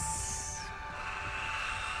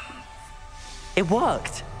 It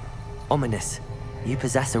worked! Ominous, you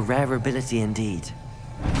possess a rare ability indeed.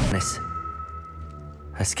 Ominous.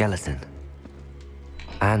 Her skeleton.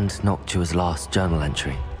 And Noctua's last journal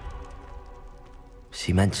entry.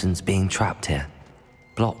 She mentions being trapped here,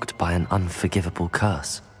 blocked by an unforgivable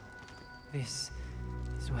curse. This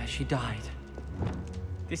is where she died.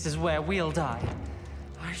 This is where we'll die.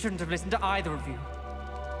 I shouldn't have listened to either of you.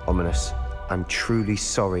 Ominous, I'm truly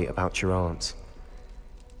sorry about your aunt.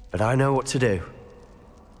 But I know what to do.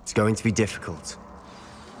 It's going to be difficult.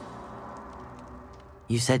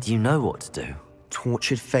 You said you know what to do.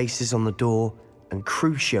 Tortured faces on the door, and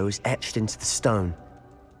Crucio is etched into the stone.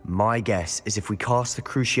 My guess is if we cast the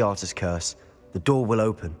Cruciatus curse, the door will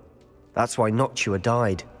open. That's why Noctua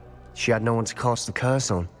died. She had no one to cast the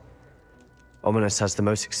curse on. Ominous has the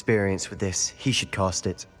most experience with this. He should cast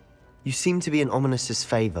it. You seem to be in Ominous's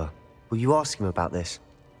favor. Will you ask him about this?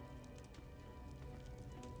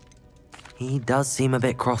 He does seem a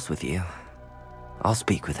bit cross with you. I'll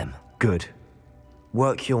speak with him. Good.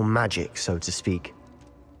 Work your magic, so to speak.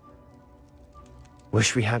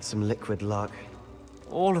 Wish we had some liquid luck.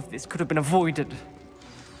 All of this could have been avoided.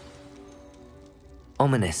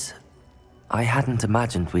 Ominous, I hadn't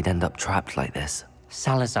imagined we'd end up trapped like this.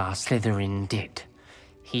 Salazar Slytherin did.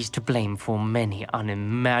 He's to blame for many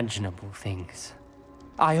unimaginable things.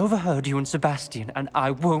 I overheard you and Sebastian, and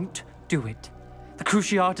I won't do it. The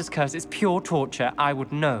Cruciatus curse is pure torture, I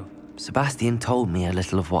would know. Sebastian told me a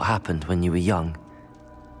little of what happened when you were young.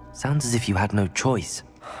 Sounds as if you had no choice.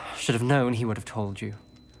 Should have known he would have told you.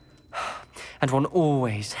 And one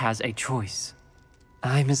always has a choice.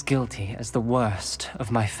 I'm as guilty as the worst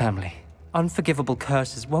of my family. Unforgivable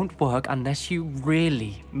curses won't work unless you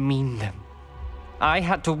really mean them. I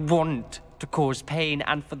had to want to cause pain,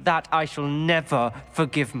 and for that I shall never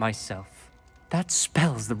forgive myself. That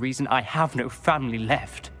spells the reason I have no family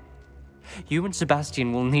left. You and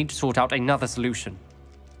Sebastian will need to sort out another solution.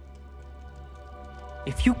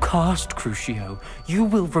 If you cast Crucio, you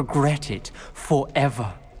will regret it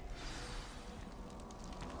forever.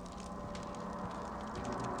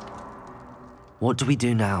 What do we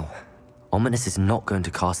do now? Ominous is not going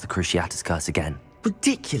to cast the Cruciatus curse again.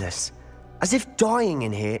 Ridiculous! As if dying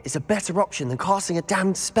in here is a better option than casting a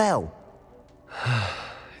damned spell.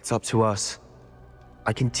 It's up to us.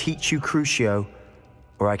 I can teach you Crucio,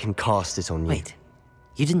 or I can cast it on you. Wait,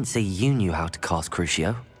 you didn't say you knew how to cast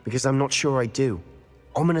Crucio? Because I'm not sure I do.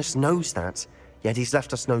 Ominous knows that, yet he's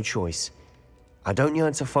left us no choice. I don't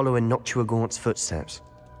yearn to follow in Noctua Gaunt's footsteps.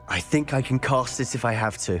 I think I can cast it if I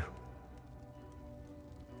have to.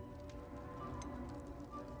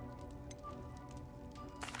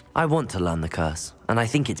 I want to learn the curse, and I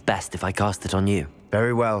think it's best if I cast it on you.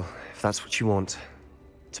 Very well, if that's what you want.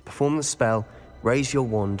 To perform the spell, raise your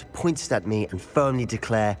wand, point it at me, and firmly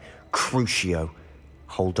declare, Crucio.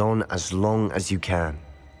 Hold on as long as you can.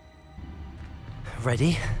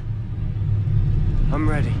 Ready? I'm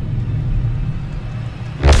ready.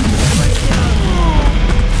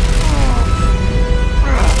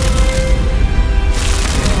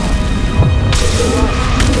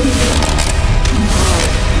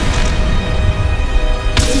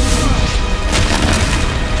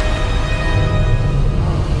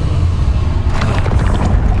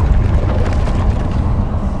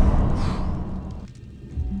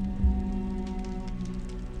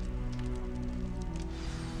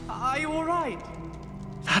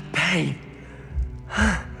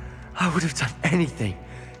 I would have done anything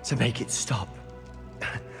to make it stop.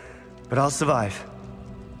 But I'll survive.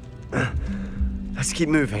 Let's keep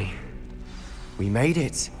moving. We made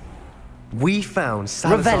it. We found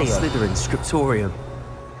Salazar Slytherin's scriptorium.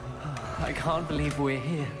 I can't believe we're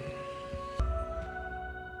here.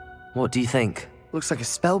 What do you think? Looks like a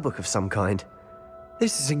spellbook of some kind.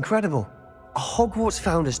 This is incredible. A Hogwarts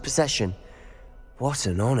founder's possession. What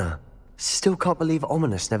an honor. Still can't believe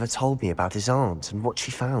Ominous never told me about his aunt and what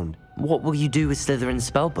she found. What will you do with Slytherin's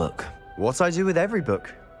spellbook? What I do with every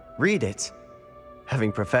book. Read it.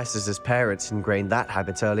 Having professors as parents ingrained that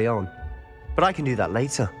habit early on. But I can do that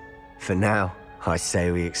later. For now, I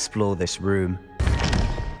say we explore this room.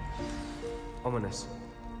 Ominous.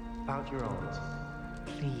 About your aunt.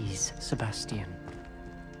 Please, Sebastian.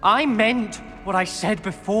 I meant what I said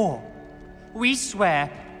before. We swear,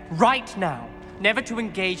 right now, never to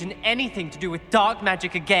engage in anything to do with dark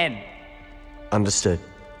magic again. Understood.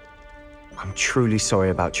 I'm truly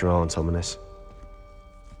sorry about your aunt, Ominous.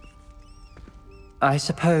 I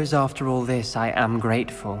suppose after all this, I am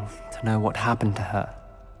grateful to know what happened to her.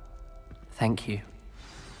 Thank you.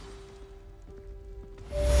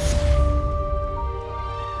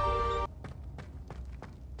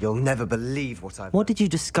 You'll never believe what I've... What did you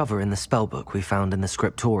discover in the spellbook we found in the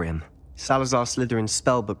scriptorium? Salazar Slytherin's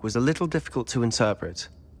spellbook was a little difficult to interpret,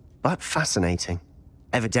 but fascinating.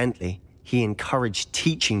 Evidently, he encouraged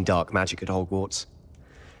teaching dark magic at Hogwarts.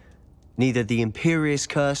 Neither the Imperious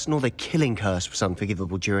Curse nor the Killing Curse was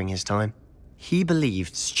unforgivable during his time. He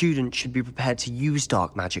believed students should be prepared to use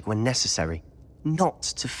dark magic when necessary, not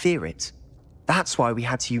to fear it. That's why we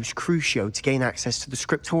had to use Crucio to gain access to the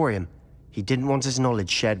scriptorium. He didn't want his knowledge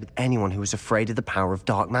shared with anyone who was afraid of the power of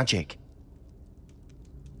dark magic.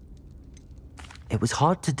 It was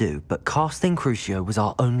hard to do, but casting Crucio was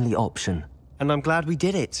our only option. And I'm glad we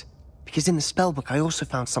did it, because in the spellbook I also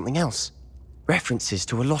found something else. References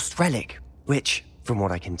to a lost relic, which, from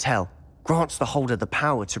what I can tell, grants the holder the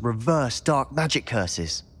power to reverse dark magic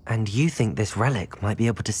curses. And you think this relic might be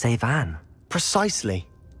able to save Anne? Precisely.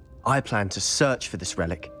 I plan to search for this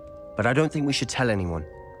relic, but I don't think we should tell anyone.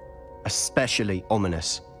 Especially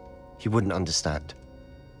Ominous. He wouldn't understand.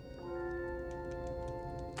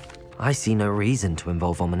 I see no reason to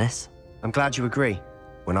involve Ominous. I'm glad you agree.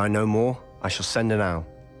 When I know more, I shall send an owl.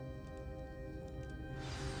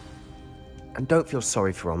 And don't feel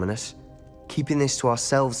sorry for Ominous. Keeping this to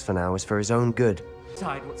ourselves for now is for his own good.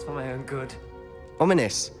 Decide what's for my own good.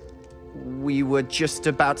 Ominous, we were just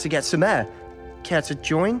about to get some air. Care to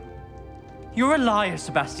join? You're a liar,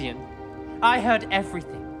 Sebastian. I heard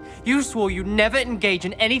everything. You swore you'd never engage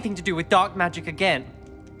in anything to do with dark magic again.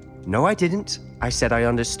 No, I didn't. I said I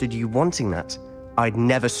understood you wanting that. I'd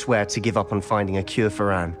never swear to give up on finding a cure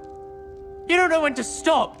for Anne. You don't know when to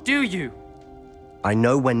stop, do you? I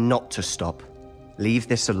know when not to stop. Leave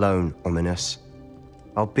this alone, Ominous.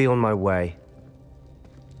 I'll be on my way.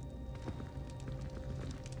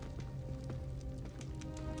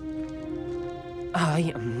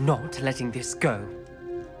 I am not letting this go.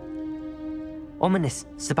 Ominous,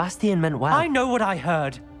 Sebastian meant well. I know what I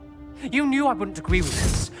heard. You knew I wouldn't agree with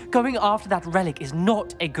this. Going after that relic is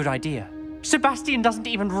not a good idea. Sebastian doesn't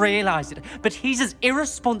even realize it, but he's as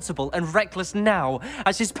irresponsible and reckless now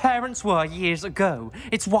as his parents were years ago.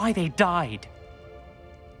 It's why they died.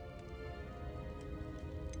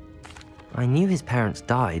 I knew his parents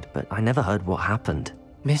died, but I never heard what happened.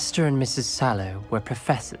 Mr. and Mrs. Sallow were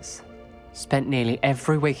professors. Spent nearly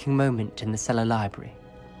every waking moment in the cellar library.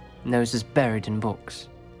 Noses buried in books.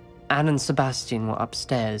 Anne and Sebastian were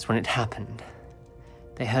upstairs when it happened.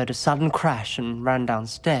 They heard a sudden crash and ran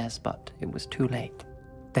downstairs, but it was too late.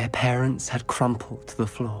 Their parents had crumpled to the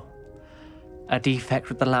floor. A defect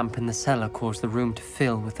with the lamp in the cellar caused the room to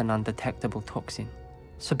fill with an undetectable toxin.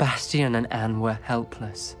 Sebastian and Anne were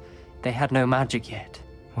helpless. They had no magic yet.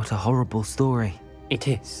 What a horrible story. It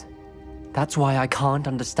is. That's why I can't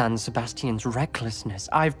understand Sebastian's recklessness.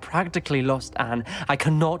 I've practically lost Anne. I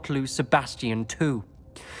cannot lose Sebastian too.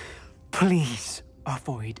 Please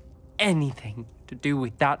avoid anything to do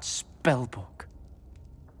with that spellbook.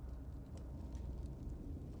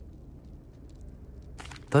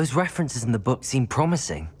 Those references in the book seem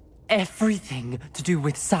promising. Everything to do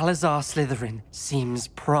with Salazar Slytherin seems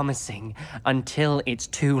promising until it's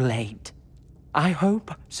too late. I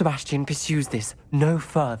hope Sebastian pursues this no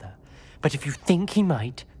further, but if you think he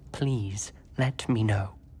might, please let me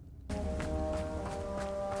know.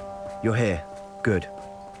 You're here. Good.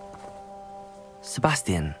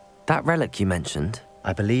 Sebastian, that relic you mentioned...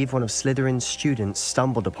 I believe one of Slytherin's students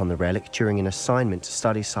stumbled upon the relic during an assignment to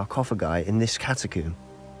study sarcophagi in this catacomb.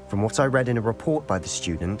 From what I read in a report by the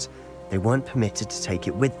student, they weren't permitted to take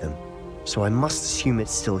it with them, so I must assume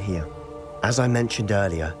it's still here. As I mentioned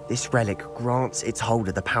earlier, this relic grants its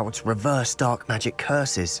holder the power to reverse dark magic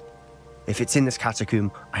curses. If it's in this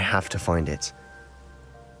catacomb, I have to find it.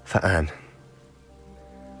 For Anne.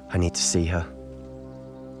 I need to see her.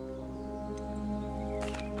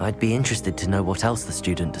 I'd be interested to know what else the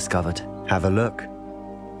student discovered. Have a look.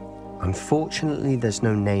 Unfortunately, there's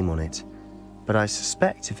no name on it, but I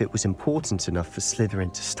suspect if it was important enough for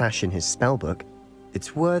Slytherin to stash in his spellbook,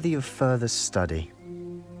 it's worthy of further study.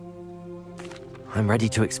 I'm ready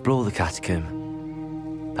to explore the catacomb.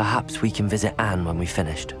 Perhaps we can visit Anne when we've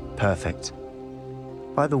finished. Perfect.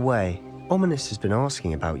 By the way, Ominous has been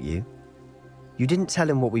asking about you. You didn't tell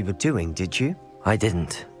him what we were doing, did you? I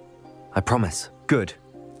didn't. I promise. Good.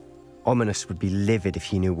 Ominous would be livid if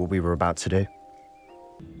he knew what we were about to do.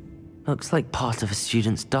 Looks like part of a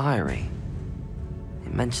student's diary.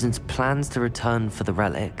 It mentions plans to return for the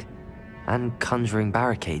relic and conjuring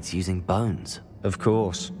barricades using bones. Of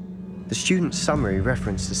course. The student's summary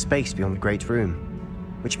referenced the space beyond the Great Room,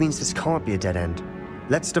 which means this can't be a dead end.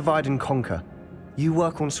 Let's divide and conquer. You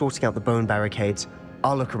work on sorting out the bone barricades,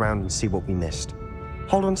 I'll look around and see what we missed.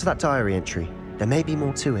 Hold on to that diary entry. There may be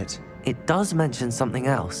more to it. It does mention something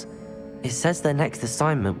else. It says their next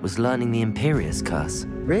assignment was learning the Imperius Curse.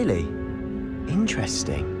 Really?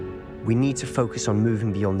 Interesting. We need to focus on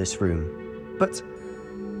moving beyond this room. But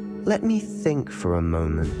let me think for a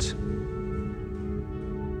moment.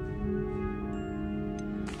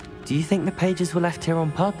 Do you think the pages were left here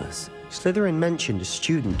on purpose? Slytherin mentioned a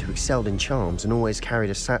student who excelled in charms and always carried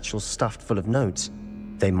a satchel stuffed full of notes.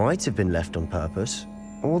 They might have been left on purpose,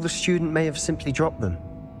 or the student may have simply dropped them.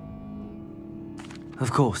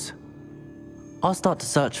 Of course. I'll start to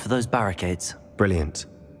search for those barricades. Brilliant.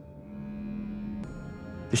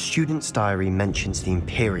 The student's diary mentions the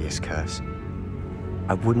Imperius Curse.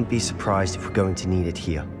 I wouldn't be surprised if we're going to need it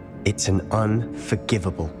here. It's an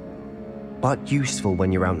unforgivable, but useful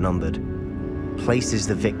when you're outnumbered. Places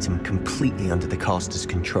the victim completely under the caster's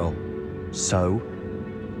control. So,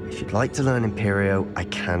 if you'd like to learn Imperio, I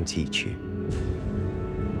can teach you.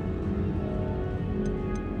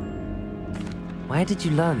 Where did you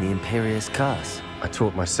learn the Imperius Curse? I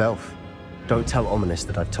taught myself. Don't tell Ominous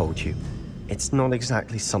that I've told you. It's not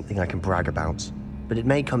exactly something I can brag about, but it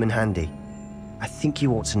may come in handy. I think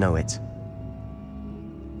you ought to know it.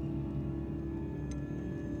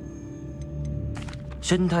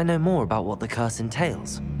 Shouldn't I know more about what the curse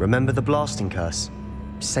entails? Remember the blasting curse?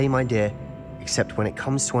 Same idea, except when it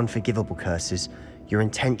comes to unforgivable curses, your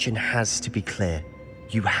intention has to be clear.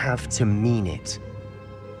 You have to mean it.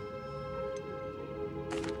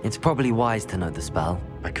 It's probably wise to know the spell.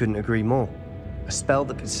 I couldn't agree more. A spell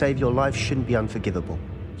that could save your life shouldn't be unforgivable.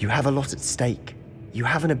 You have a lot at stake. You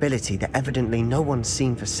have an ability that evidently no one's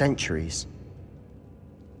seen for centuries.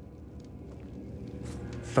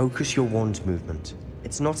 Focus your wand movement.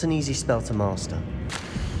 It's not an easy spell to master.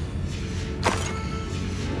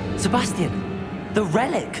 Sebastian! The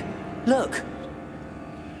relic! Look!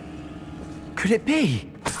 Could it be?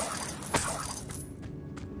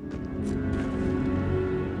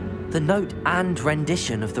 The note and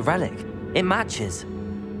rendition of the relic. It matches.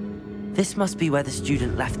 This must be where the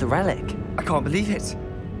student left the relic. I can't believe it.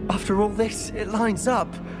 After all this, it lines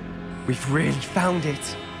up. We've really found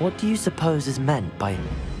it. What do you suppose is meant by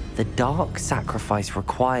the dark sacrifice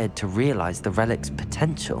required to realize the relic's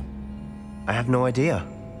potential? I have no idea,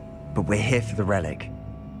 but we're here for the relic.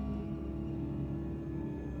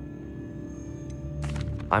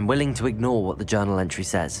 I'm willing to ignore what the journal entry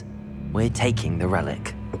says. We're taking the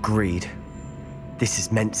relic. Agreed. This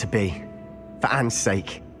is meant to be. For Anne's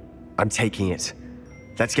sake, I'm taking it.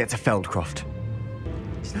 Let's get to Feldcroft.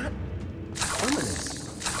 Is that ominous?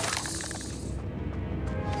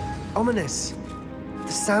 Ominous!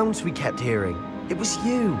 The sounds we kept hearing. It was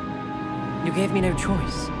you. You gave me no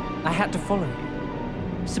choice. I had to follow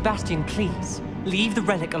you. Sebastian, please, leave the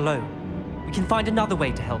relic alone. We can find another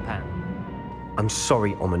way to help Anne. I'm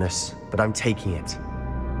sorry, Ominous, but I'm taking it.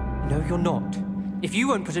 No, you're not. If you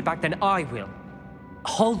won't put it back, then I will.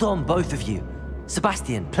 Hold on, both of you.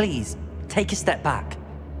 Sebastian, please, take a step back.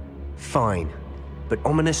 Fine, but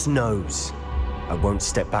Ominous knows I won't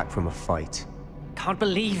step back from a fight. Can't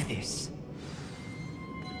believe this.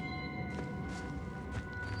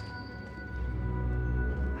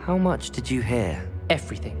 How much did you hear?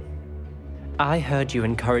 Everything. I heard you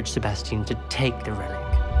encourage Sebastian to take the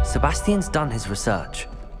relic. Sebastian's done his research.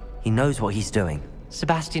 He knows what he's doing.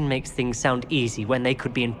 Sebastian makes things sound easy when they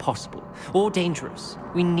could be impossible or dangerous.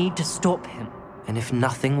 We need to stop him. And if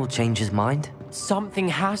nothing will change his mind? Something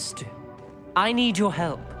has to. I need your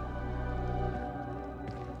help.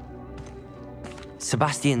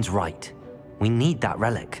 Sebastian's right. We need that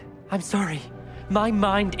relic. I'm sorry. My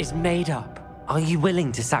mind is made up. Are you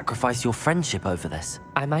willing to sacrifice your friendship over this?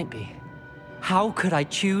 I might be. How could I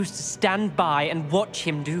choose to stand by and watch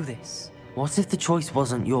him do this? What if the choice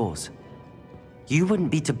wasn't yours? You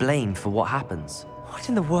wouldn't be to blame for what happens. What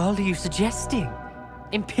in the world are you suggesting?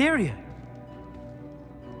 Imperio?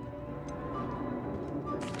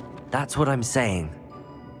 That's what I'm saying.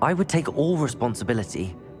 I would take all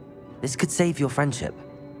responsibility. This could save your friendship.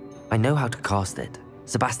 I know how to cast it.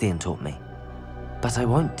 Sebastian taught me. But I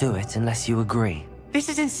won't do it unless you agree. This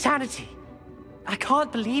is insanity. I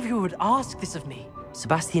can't believe you would ask this of me.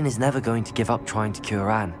 Sebastian is never going to give up trying to cure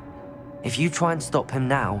Anne. If you try and stop him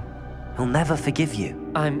now, he'll never forgive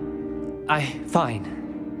you.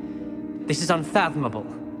 Fine. This is unfathomable.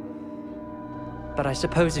 But I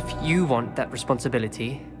suppose if you want that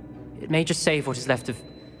responsibility, it may just save what is left of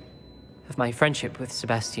my friendship with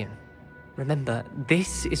Sebastian. Remember,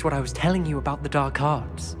 this is what I was telling you about the dark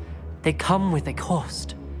arts. They come with a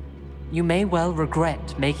cost. You may well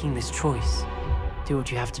regret making this choice. Do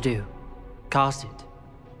what you have to do. Cast it.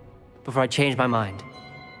 Before I change my mind.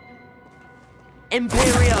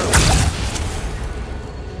 Imperio!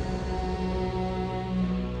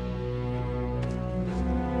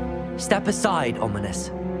 Step aside, Ominous.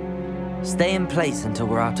 Stay in place until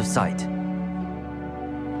we're out of sight.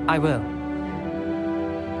 I will.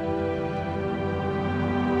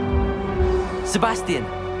 Sebastian,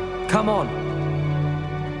 come on.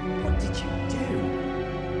 What did you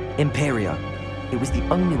do? Imperio. It was the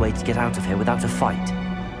only way to get out of here without a fight.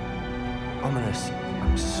 Ominous,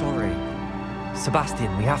 I'm sorry.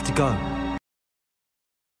 Sebastian, we have to go.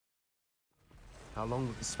 How long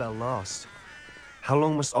will the spell last? How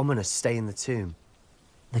long must Ominous stay in the tomb?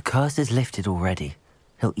 The curse is lifted already.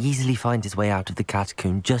 He'll easily find his way out of the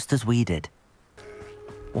catacomb just as we did.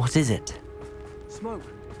 What is it? Smoke,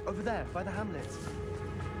 over there, by the hamlet.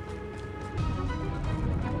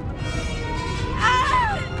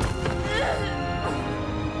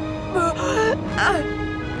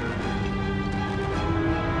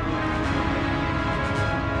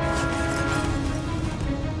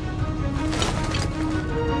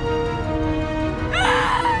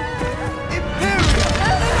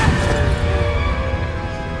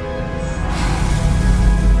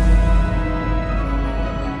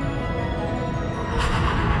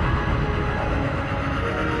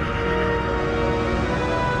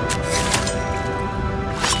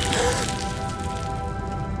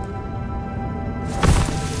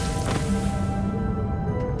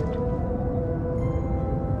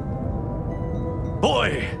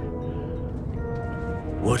 Boy!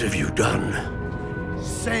 What have you done?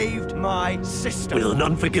 Saved my sister. With an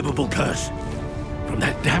unforgivable curse. From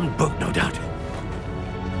that damned book, no doubt.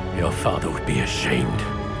 Your father would be ashamed.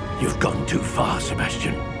 You've gone too far,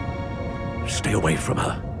 Sebastian. Stay away from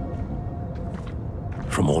her.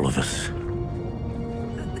 From all of us.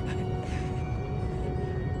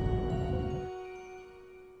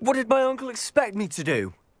 What did my uncle expect me to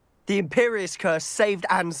do? The Imperious curse saved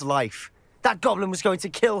Anne's life. That goblin was going to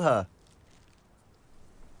kill her.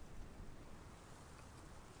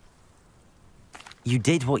 You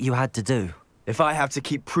did what you had to do. If I have to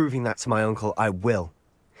keep proving that to my uncle, I will.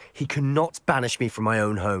 He cannot banish me from my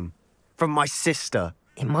own home. From my sister.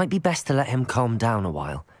 It might be best to let him calm down a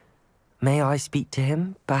while. May I speak to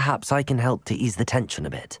him? Perhaps I can help to ease the tension a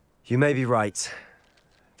bit. You may be right.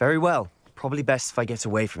 Very well. Probably best if I get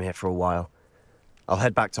away from here for a while. I'll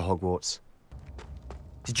head back to Hogwarts.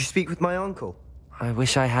 Did you speak with my uncle? I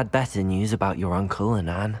wish I had better news about your uncle and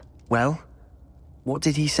Anne. Well, what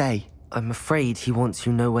did he say? I'm afraid he wants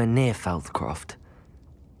you nowhere near Feldcroft.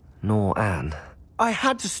 Nor Anne. I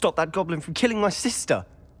had to stop that goblin from killing my sister.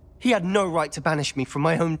 He had no right to banish me from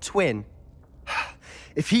my own twin.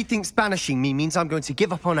 If he thinks banishing me means I'm going to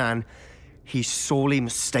give up on Anne, he's sorely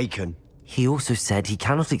mistaken. He also said he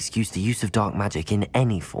cannot excuse the use of dark magic in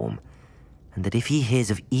any form, and that if he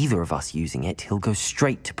hears of either of us using it, he'll go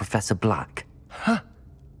straight to Professor Black. Huh.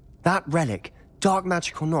 That relic, dark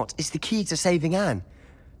magic or not, is the key to saving Anne.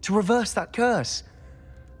 To reverse that curse.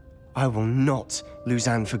 I will not lose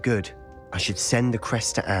Anne for good. I should send the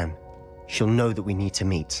crest to Anne. She'll know that we need to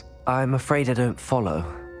meet. I'm afraid I don't follow.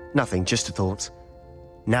 Nothing, just a thought.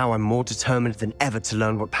 Now I'm more determined than ever to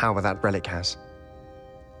learn what power that relic has.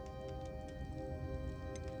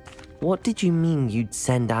 What did you mean you'd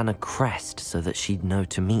send Anne a crest so that she'd know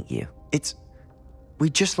to meet you? We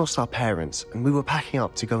just lost our parents, and we were packing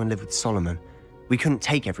up to go and live with Solomon. We couldn't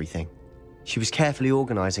take everything. She was carefully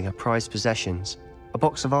organizing her prized possessions, a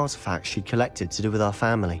box of artifacts she'd collected to do with our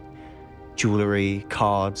family. Jewelry,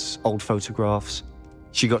 cards, old photographs.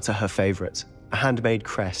 She got to her favorite, a handmade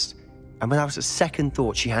crest, and without a second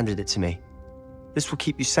thought, she handed it to me. "This will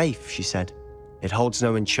keep you safe," she said. "It holds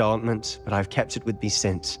no enchantment, but I've kept it with me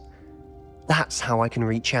since. That's how I can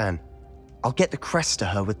reach Anne. I'll get the crest to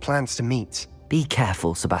her with plans to meet." Be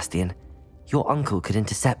careful, Sebastian. Your uncle could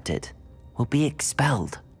intercept it. We'll be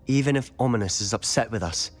expelled. Even if Ominous is upset with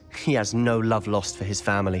us, he has no love lost for his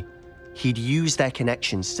family. He'd use their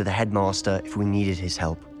connections to the headmaster if we needed his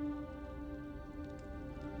help.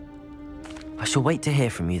 I shall wait to hear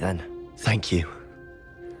from you then. Thank you.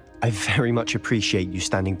 I very much appreciate you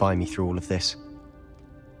standing by me through all of this.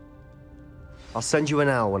 I'll send you an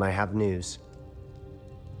owl when I have news.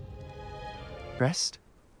 Rest?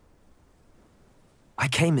 I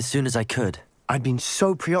came as soon as I could. I'd been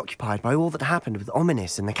so preoccupied by all that happened with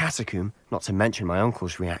Ominis and the catacomb, not to mention my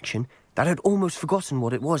uncle's reaction, that I'd almost forgotten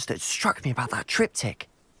what it was that struck me about that triptych.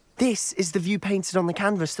 This is the view painted on the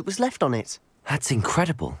canvas that was left on it. That's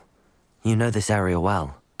incredible. You know this area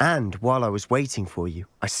well. And while I was waiting for you,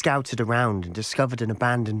 I scouted around and discovered an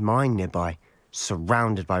abandoned mine nearby,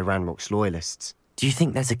 surrounded by Ranrock's loyalists. Do you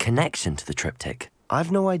think there's a connection to the triptych?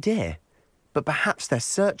 I've no idea, but perhaps they're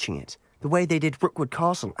searching it, the way they did Rookwood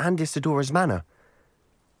Castle and Isidora's Manor.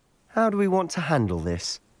 How do we want to handle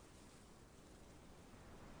this?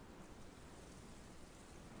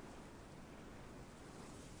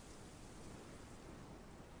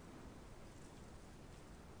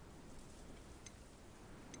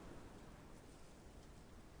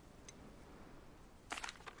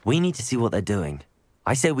 We need to see what they're doing.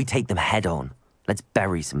 I say we take them head on. Let's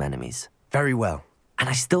bury some enemies. Very well. And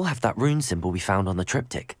I still have that rune symbol we found on the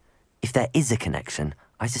triptych. If there is a connection,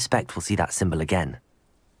 I suspect we'll see that symbol again.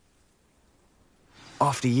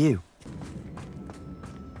 After you.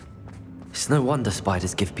 It's no wonder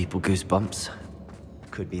spiders give people goosebumps.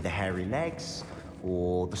 Could be the hairy legs,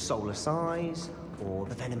 or the soulless eyes, or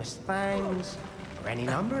the venomous fangs, or any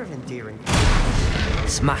number of endearing...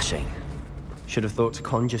 Smashing. Should have thought to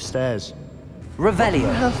conjure stairs. Revelio. What do you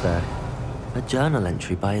have there? A journal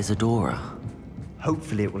entry by Isadora.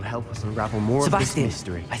 Hopefully it will help us unravel more Sebastian, of this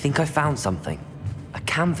mystery. I think I found something. A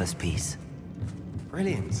canvas piece.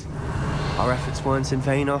 Brilliant. Our efforts weren't in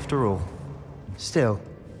vain after all. Still,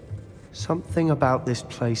 something about this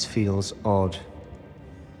place feels odd.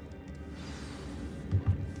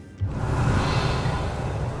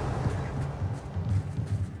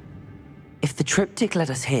 If the triptych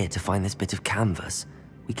led us here to find this bit of canvas,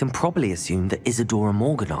 we can probably assume that Isadora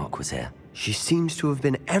Morganarch was here. She seems to have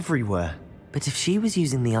been everywhere. But if she was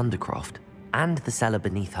using the Undercroft and the cellar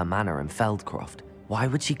beneath her manor in Feldcroft, why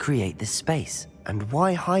would she create this space? And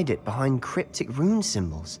why hide it behind cryptic rune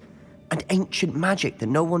symbols and ancient magic that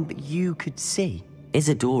no one but you could see?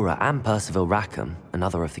 Isadora and Percival Rackham,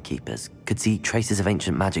 another of the keepers, could see traces of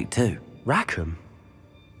ancient magic too. Rackham?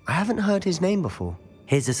 I haven't heard his name before.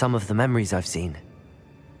 Here's are some of the memories I've seen.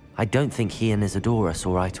 I don't think he and Isadora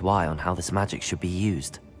saw eye to eye on how this magic should be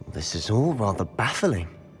used. This is all rather baffling.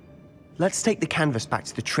 Let's take the canvas back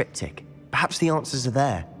to the triptych. Perhaps the answers are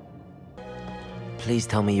there. Please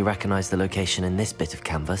tell me you recognize the location in this bit of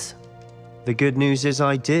canvas. The good news is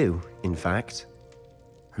I do, in fact.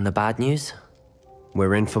 And the bad news?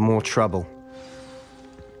 We're in for more trouble.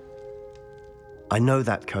 I know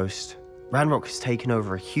that coast. Ranrock has taken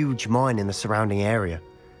over a huge mine in the surrounding area.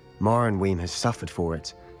 Marenweem has suffered for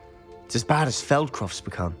it. It's as bad as Feldcroft's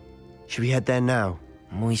become. Should we head there now?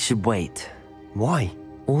 We should wait. Why?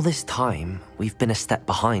 All this time, we've been a step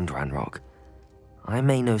behind Ranrock. I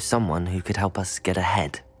may know someone who could help us get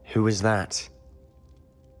ahead. Who is that?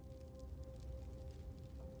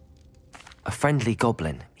 A friendly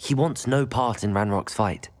goblin. He wants no part in Ranrock's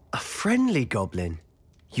fight. A friendly goblin?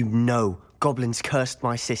 You know goblins cursed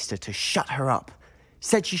my sister to shut her up.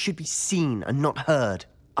 Said she should be seen and not heard.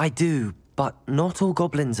 I do, but not all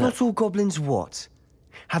goblins are... Not all goblins what?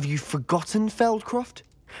 Have you forgotten Feldcroft?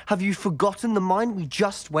 Have you forgotten the mine we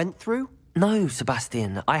just went through? No,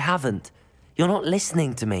 Sebastian, I haven't. You're not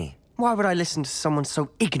listening to me. Why would I listen to someone so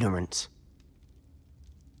ignorant?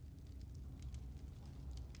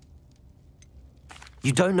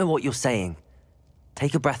 You don't know what you're saying.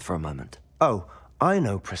 Take a breath for a moment. Oh, I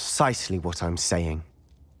know precisely what I'm saying.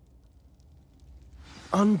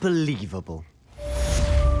 Unbelievable.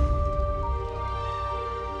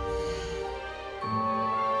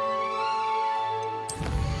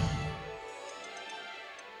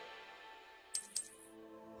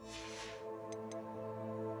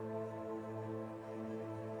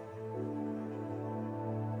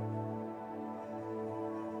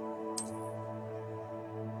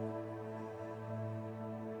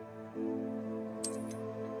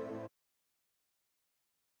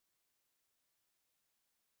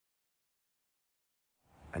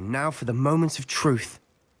 And now for the moment of truth.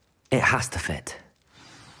 It has to fit.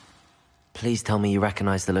 Please tell me you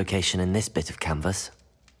recognize the location in this bit of canvas.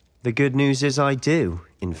 The good news is I do,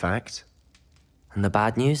 in fact. And the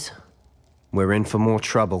bad news? We're in for more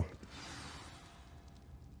trouble.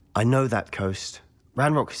 I know that coast.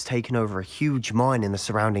 Ranrock has taken over a huge mine in the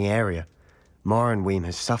surrounding area. Marenweem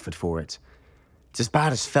has suffered for it. It's as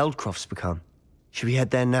bad as Feldcroft's become. Should we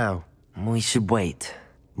head there now? We should wait.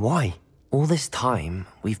 Why? All this time,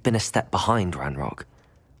 we've been a step behind Ranrock.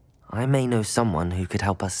 I may know someone who could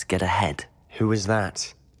help us get ahead. Who is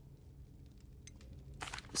that?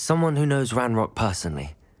 Someone who knows Ranrock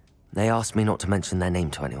personally. They asked me not to mention their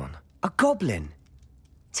name to anyone. A goblin?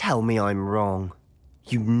 Tell me I'm wrong.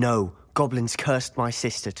 You know goblins cursed my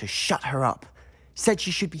sister to shut her up. Said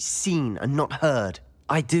she should be seen and not heard.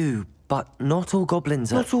 I do, but not all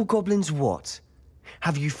goblins are... Not all goblins what?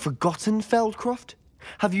 Have you forgotten Feldcroft?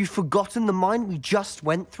 Have you forgotten the mine we just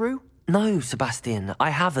went through? No, Sebastian, I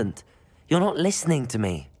haven't. You're not listening to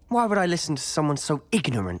me. Why would I listen to someone so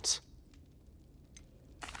ignorant?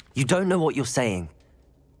 You don't know what you're saying.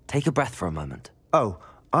 Take a breath for a moment. Oh,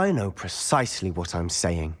 I know precisely what I'm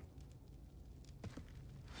saying.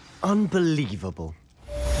 Unbelievable.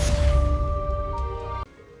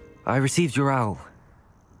 I received your owl.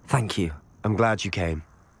 Thank you. I'm glad you came.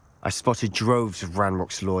 I spotted droves of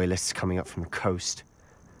Ranrock's loyalists coming up from the coast.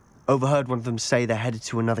 Overheard one of them say they're headed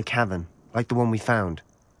to another cavern, like the one we found.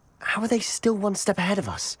 How are they still one step ahead of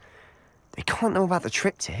us? They can't know about the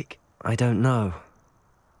triptych. I don't know.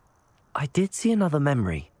 I did see another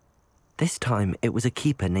memory. This time, it was a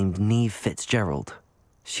keeper named Neve Fitzgerald.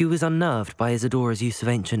 She was unnerved by Isadora's use of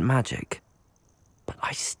ancient magic. But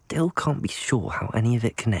I still can't be sure how any of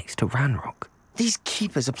it connects to Ranrock. These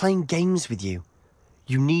keepers are playing games with you.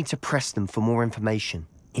 You need to press them for more information.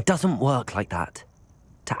 It doesn't work like that.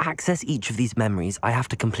 To access each of these memories, I have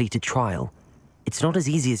to complete a trial. It's not as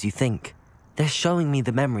easy as you think. They're showing me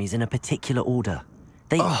the memories in a particular order.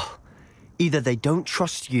 Either they don't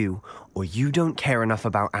trust you, or you don't care enough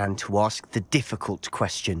about Anne to ask the difficult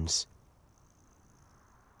questions.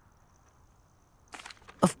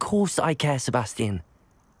 Of course I care, Sebastian.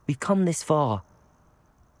 We've come this far.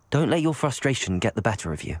 Don't let your frustration get the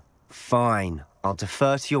better of you. Fine. I'll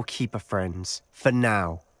defer to your keeper friends, for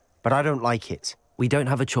now. But I don't like it. We don't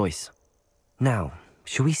have a choice. Now,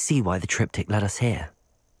 shall we see why the triptych led us here?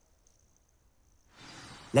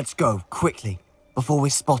 Let's go, quickly, before we're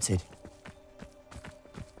spotted.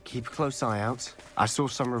 Keep a close eye out. I saw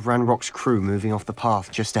some of Ranrock's crew moving off the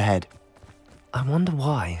path just ahead. I wonder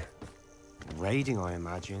why. Raiding, I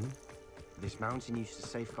imagine. This mountain used to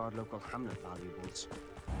safeguard local hamlet valuables.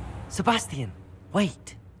 Sebastian,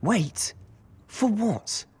 wait. Wait? For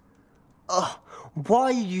what? Why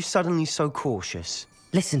are you suddenly so cautious?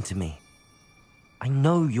 Listen to me. I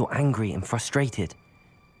know you're angry and frustrated,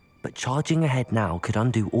 but charging ahead now could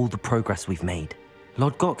undo all the progress we've made.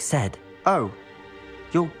 Lord Gok said... Oh,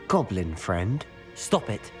 your goblin friend? Stop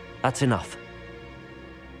it. That's enough.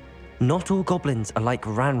 Not all goblins are like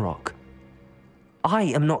Ranrock. I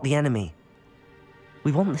am not the enemy.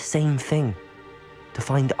 We want the same thing. To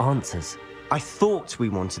find answers. I thought we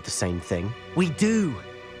wanted the same thing. We do.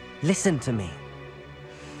 Listen to me.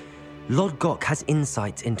 Lord Gok has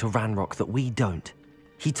insights into Ranrock that we don't.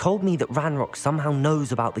 He told me that Ranrock somehow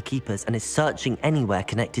knows about the Keepers and is searching anywhere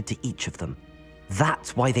connected to each of them.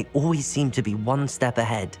 That's why they always seem to be one step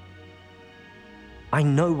ahead. I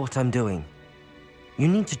know what I'm doing. You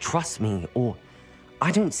need to trust me, or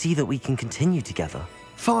I don't see that we can continue together.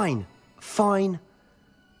 Fine. Fine.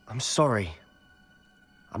 I'm sorry.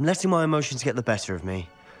 I'm letting my emotions get the better of me.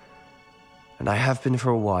 And I have been for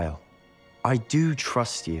a while. I do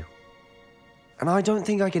trust you. And I don't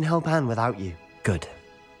think I can help Anne without you. Good.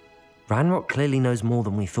 Ranrock clearly knows more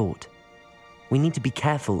than we thought. We need to be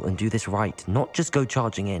careful and do this right, not just go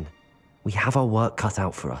charging in. We have our work cut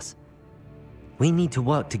out for us. We need to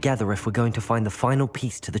work together if we're going to find the final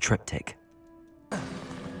piece to the triptych.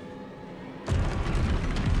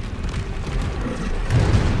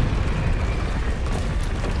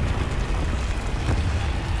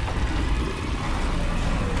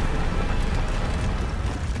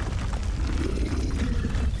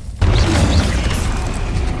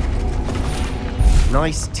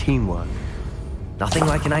 Nice teamwork. Nothing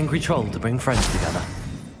like an angry troll to bring friends together.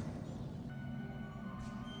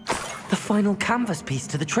 The final canvas piece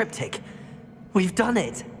to the triptych. We've done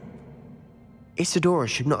it! Isadora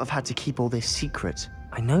should not have had to keep all this secret.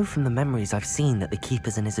 I know from the memories I've seen that the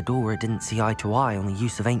Keepers and Isadora didn't see eye to eye on the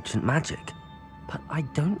use of ancient magic. But I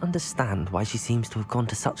don't understand why she seems to have gone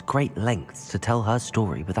to such great lengths to tell her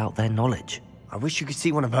story without their knowledge. I wish you could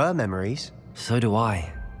see one of her memories. So do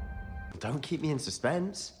I. Don't keep me in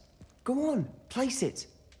suspense. Go on, place it.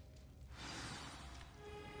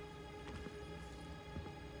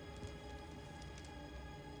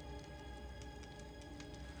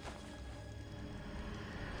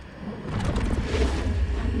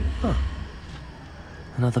 Huh.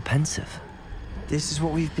 Another pensive. This is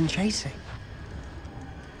what we've been chasing.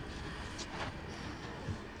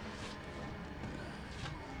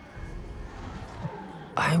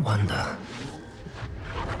 I wonder...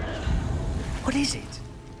 What is it?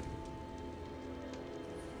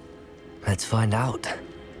 Let's find out.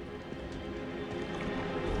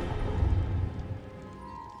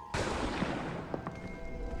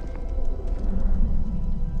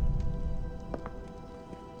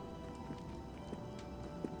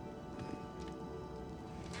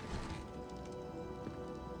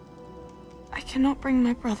 I cannot bring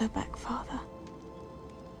my brother back, Father.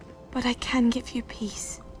 But I can give you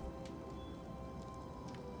peace.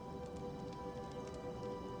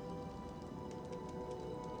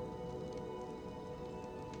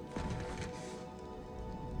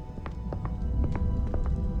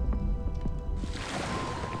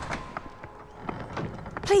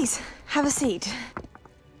 Please, have a seat.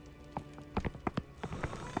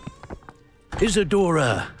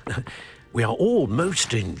 Isadora, we are all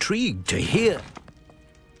most intrigued to hear.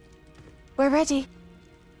 We're ready.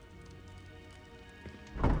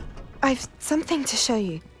 I've something to show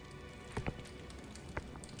you.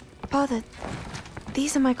 Father,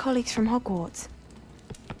 these are my colleagues from Hogwarts.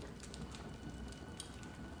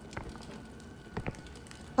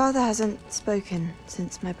 Father hasn't spoken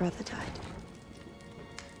since my brother died.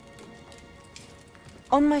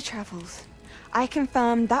 On my travels, I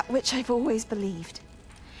confirmed that which I've always believed.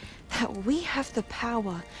 That we have the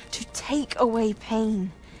power to take away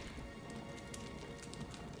pain.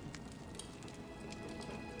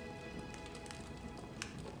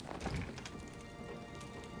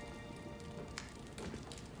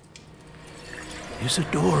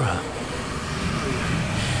 Isadora.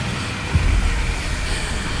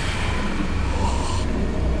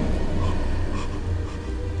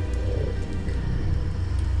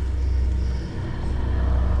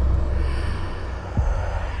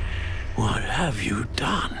 What have you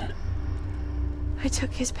done? I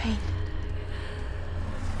took his pain.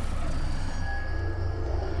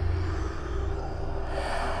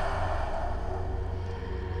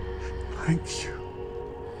 Thank you.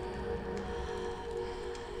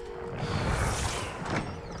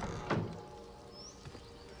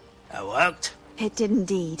 That worked? It did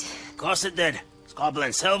indeed. Of course it did. It's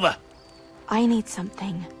goblin silver. I need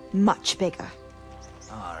something much bigger.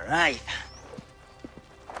 All right.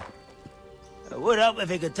 It would help if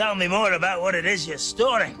you could tell me more about what it is you're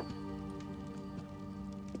storing.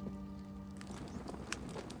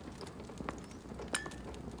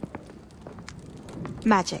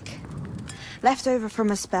 Magic. Left over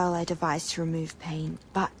from a spell I devised to remove pain,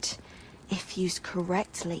 but if used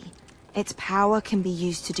correctly, its power can be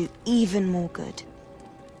used to do even more good.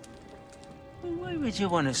 Why would you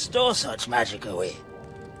want to store such magic away?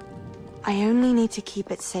 I only need to keep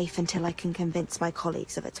it safe until I can convince my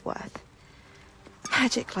colleagues of its worth.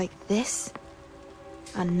 Magic like this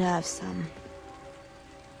unnerves some.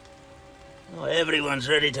 Not everyone's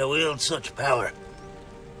ready to wield such power.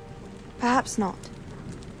 Perhaps not.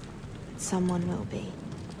 But someone will be.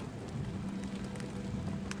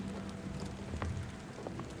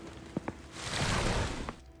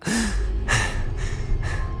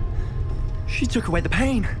 She took away the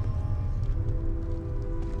pain.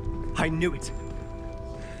 I knew it.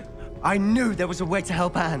 I knew there was a way to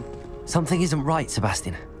help Anne. Something isn't right,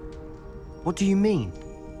 Sebastian. What do you mean?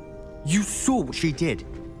 You saw what she did.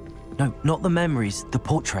 No, not the memories, the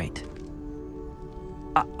portrait.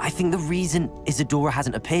 I think the reason Isadora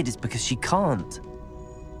hasn't appeared is because she can't.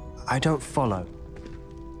 I don't follow.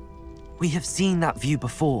 We have seen that view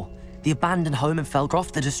before. The abandoned home in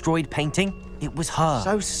Felgroth, the destroyed painting. It was her.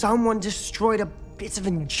 So someone destroyed a bit of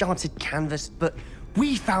enchanted canvas, but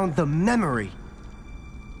we found the memory.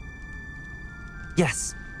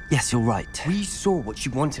 Yes, you're right. We saw what she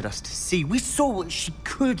wanted us to see. We saw what she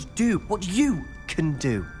could do, what you can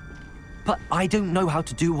do. But I don't know how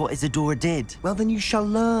to do what Isadora did. Well, then you shall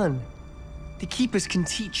learn. The Keepers can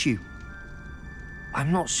teach you.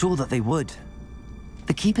 I'm not sure that they would.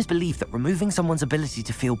 The Keepers believe that removing someone's ability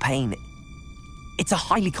to feel pain, it's a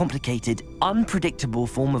highly complicated, unpredictable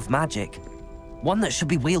form of magic. One that should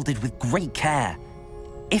be wielded with great care.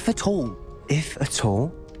 If at all. If at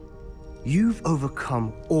all? You've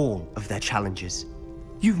overcome all of their challenges.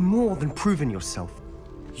 You've more than proven yourself.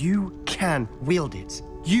 You can wield it.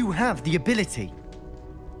 You have the ability.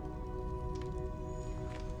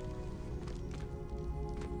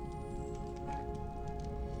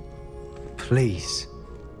 Please,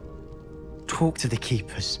 talk to the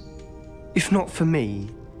Keepers. If not for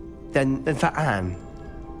me, then for Anne.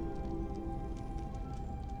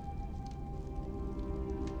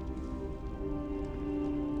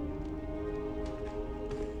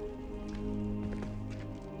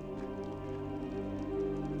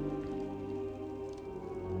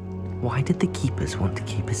 Why did the Keepers want to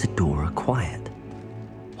keep Isadora quiet?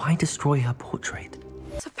 Why destroy her portrait?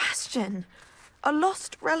 Sebastian, a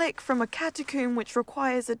lost relic from a catacomb which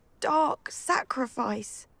requires a dark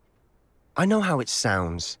sacrifice. I know how it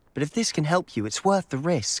sounds, but if this can help you, it's worth the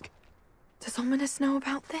risk. Does Ominous know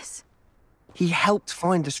about this? He helped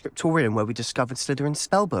find the scriptorium where we discovered Slytherin's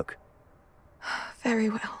spellbook. Very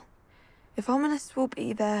well. If Ominous will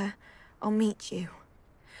be there, I'll meet you.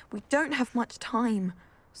 We don't have much time.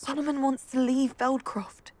 Solomon wants to leave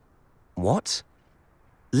Feldcroft. What?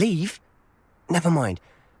 Leave? Never mind.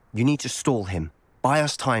 You need to stall him. Buy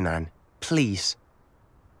us time, Anne. Please.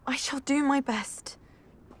 I shall do my best.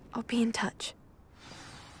 I'll be in touch.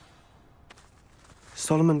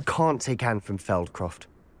 Solomon can't take Anne from Feldcroft.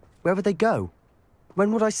 Where would they go?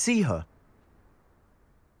 When would I see her?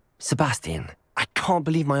 Sebastian. I can't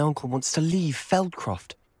believe my uncle wants to leave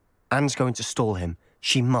Feldcroft. Anne's going to stall him.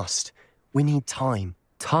 She must. We need time.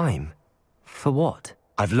 Time? For what?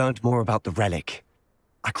 I've learned more about the relic.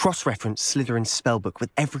 I cross-referenced Slytherin's spellbook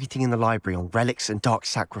with everything in the library on relics and dark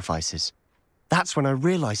sacrifices. That's when I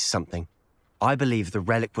realized something. I believe the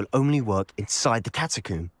relic will only work inside the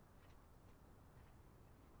catacomb.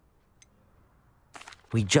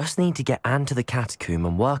 We just need to get Anne to the catacomb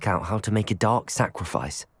and work out how to make a dark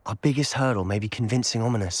sacrifice. Our biggest hurdle may be convincing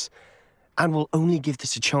Ominous. Anne will only give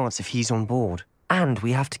this a chance if he's on board. And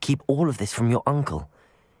we have to keep all of this from your uncle.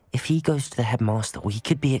 If he goes to the headmaster, we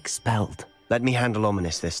could be expelled. Let me handle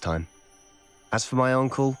Ominous this time. As for my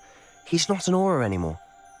uncle, he's not an Auror anymore.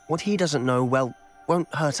 What he doesn't know, well,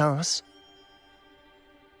 won't hurt us.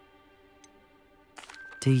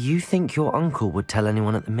 Do you think your uncle would tell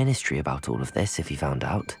anyone at the ministry about all of this if he found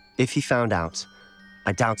out? If he found out,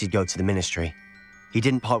 I doubt he'd go to the ministry. He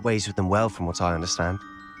didn't part ways with them well, from what I understand.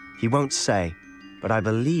 He won't say, but I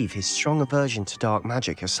believe his strong aversion to dark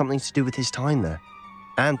magic has something to do with his time there.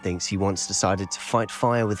 Anne thinks he once decided to fight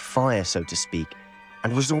fire with fire, so to speak,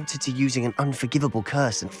 and resorted to using an unforgivable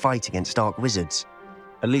curse and fight against dark wizards.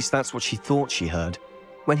 At least that's what she thought she heard.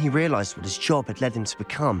 When he realized what his job had led him to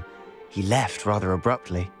become, he left rather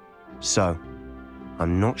abruptly. So,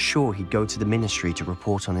 I'm not sure he'd go to the ministry to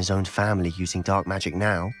report on his own family using dark magic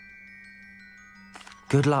now.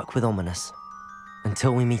 Good luck with Ominous.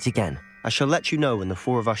 Until we meet again. I shall let you know when the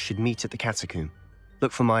four of us should meet at the catacomb.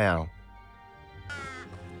 Look for my owl.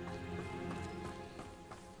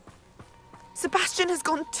 Sebastian has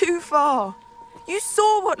gone too far. You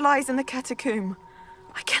saw what lies in the catacomb.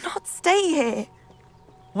 I cannot stay here.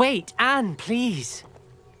 Wait, Anne, please.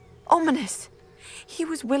 Ominous. He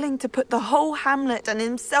was willing to put the whole hamlet and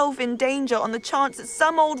himself in danger on the chance that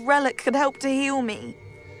some old relic could help to heal me.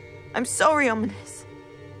 I'm sorry, Ominous.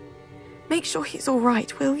 Make sure he's all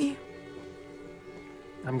right, will you?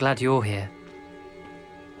 I'm glad you're here.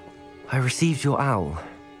 I received your owl.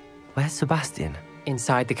 Where's Sebastian?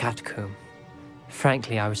 Inside the catacomb.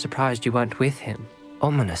 Frankly, I was surprised you weren't with him.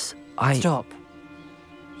 Ominous, Stop.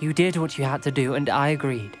 You did what you had to do, and I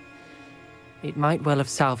agreed. It might well have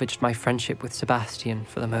salvaged my friendship with Sebastian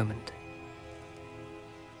for the moment.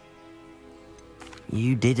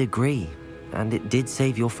 You did agree, and it did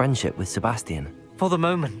save your friendship with Sebastian. For the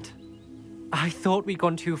moment. I thought we'd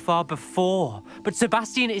gone too far before, but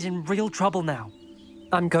Sebastian is in real trouble now.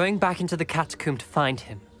 I'm going back into the catacomb to find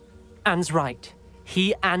him. Anne's right.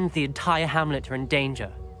 He and the entire hamlet are in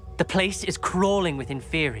danger. The place is crawling with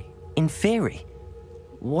Inferi. Inferi?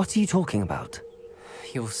 What are you talking about?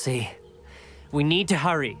 You'll see. We need to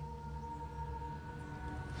hurry.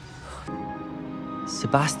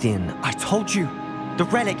 Sebastian, I told you! The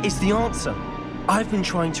relic is the answer! I've been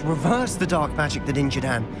trying to reverse the dark magic that injured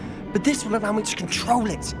Anne, but this will allow me to control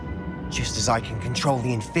it. Just as I can control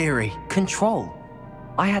the Inferi. Control?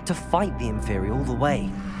 I had to fight the Inferi all the way.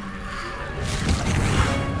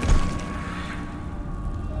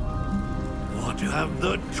 What have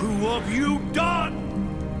the two of you done?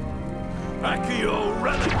 Accio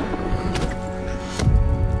relic!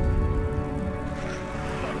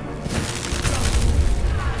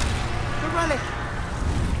 The relic!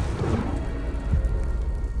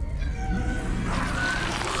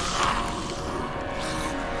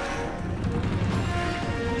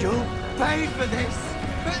 You'll pay for this!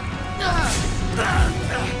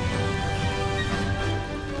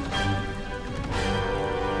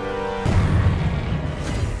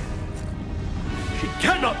 She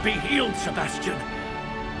cannot be healed, Sebastian!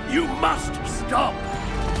 You must stop!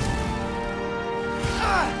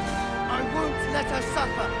 I won't let her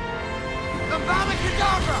suffer! Avada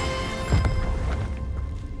Kedavra!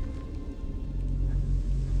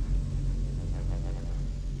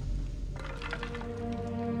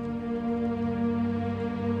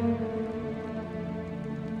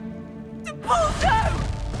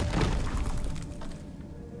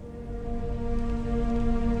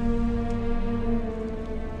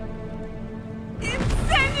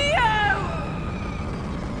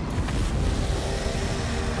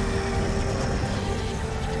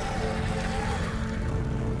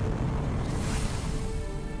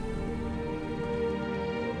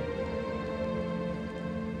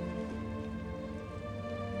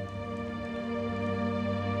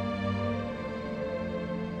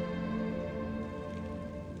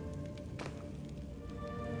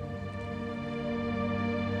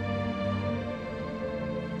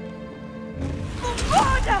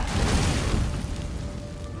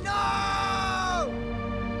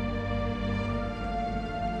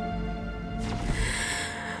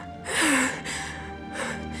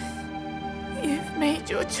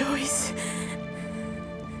 choice.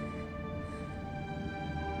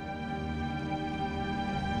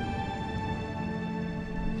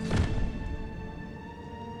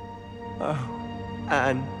 Oh,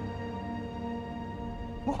 Anne.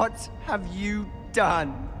 What have you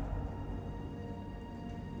done?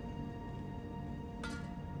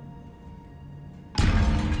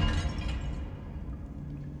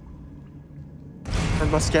 I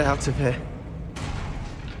must get out of here.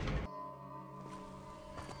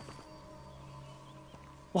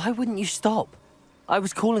 Why wouldn't you stop? I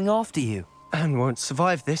was calling after you. Anne won't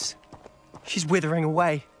survive this. She's withering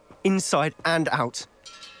away, inside and out.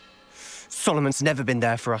 Solomon's never been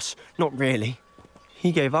there for us, not really.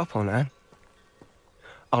 He gave up on Anne.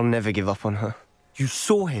 I'll never give up on her. You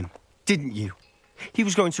saw him, didn't you? He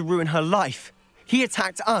was going to ruin her life. He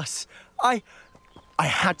attacked us. I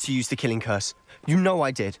had to use the killing curse. You know I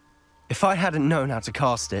did. If I hadn't known how to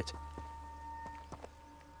cast it...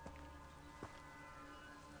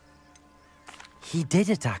 He did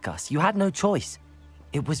attack us. You had no choice.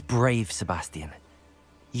 It was brave, Sebastian.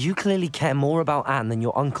 You clearly care more about Anne than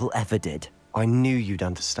your uncle ever did. I knew you'd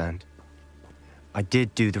understand. I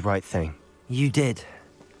did do the right thing. You did.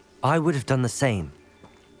 I would have done the same,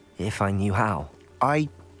 if I knew how. I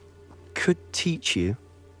could teach you.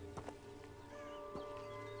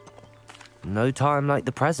 No time like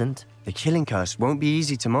the present. The killing curse won't be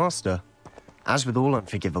easy to master. As with all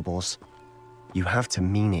unforgivables, you have to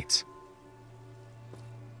mean it.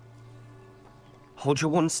 Hold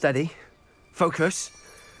your wand steady. Focus.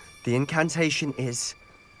 The incantation is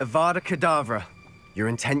Avada Kedavra. Your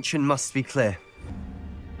intention must be clear.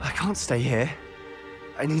 I can't stay here.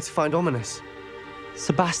 I need to find Ominous.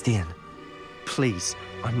 Sebastian. Please,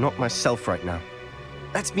 I'm not myself right now.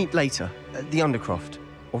 Let's meet later, at the Undercroft,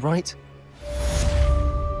 all right?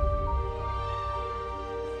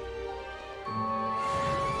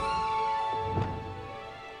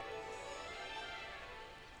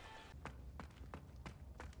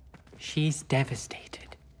 She's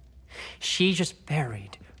devastated. She just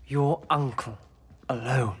buried your uncle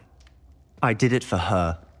alone. I did it for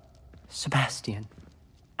her. Sebastian,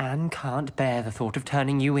 Anne can't bear the thought of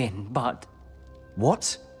turning you in, but...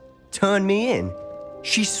 What? Turn me in?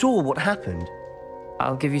 She saw what happened.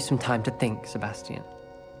 I'll give you some time to think, Sebastian.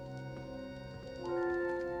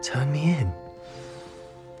 Turn me in?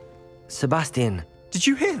 Sebastian. Did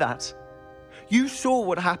you hear that? You saw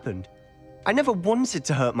what happened. I never wanted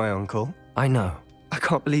to hurt my uncle. I know. I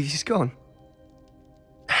can't believe he's gone.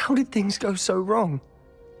 How did things go so wrong?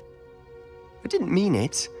 I didn't mean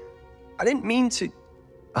it. I didn't mean to...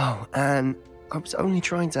 Oh, Anne, I was only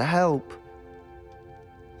trying to help.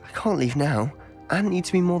 I can't leave now. Anne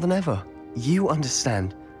needs me more than ever. You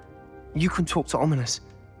understand. You can talk to Ominous.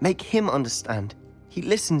 Make him understand. He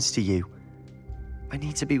listens to you. I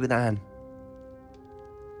need to be with Anne.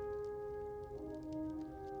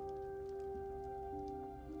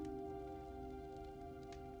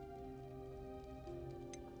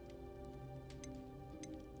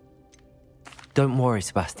 Don't worry,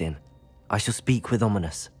 Sebastian. I shall speak with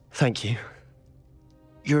Ominous. Thank you.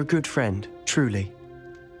 You're a good friend, truly.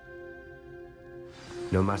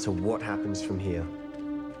 No matter what happens from here,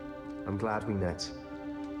 I'm glad we met.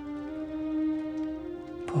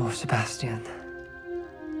 Poor Sebastian.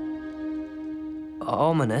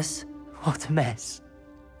 Ominous? What a mess.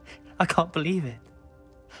 I can't believe it.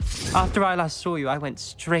 After I last saw you, I went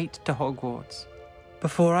straight to Hogwarts.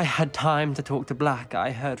 Before I had time to talk to Black,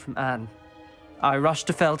 I heard from Anne. I rushed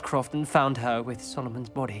to Feldcroft and found her with Solomon's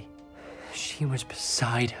body. She was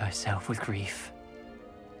beside herself with grief.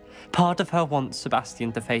 Part of her wants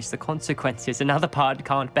Sebastian to face the consequences, another part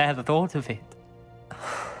can't bear the thought of it.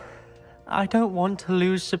 I don't want to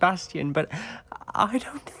lose Sebastian, but I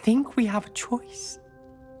don't think we have a choice.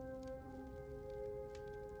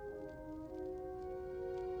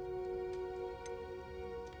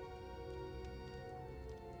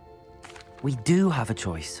 We do have a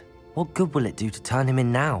choice. What good will it do to turn him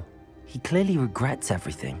in now? He clearly regrets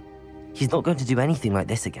everything. He's not going to do anything like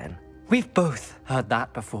this again. We've both heard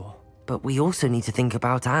that before. But we also need to think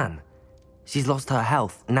about Anne. She's lost her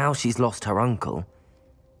health, now she's lost her uncle.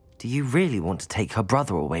 Do you really want to take her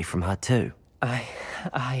brother away from her too?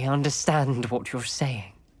 I understand what you're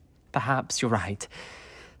saying. Perhaps you're right.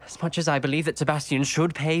 As much as I believe that Sebastian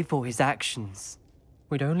should pay for his actions,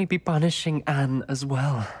 we'd only be punishing Anne as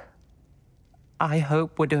well. I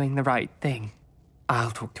hope we're doing the right thing. I'll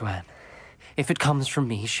talk to Anne. If it comes from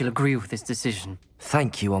me, she'll agree with this decision.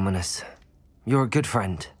 Thank you, Ominous. You're a good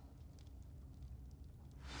friend.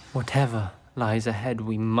 Whatever lies ahead,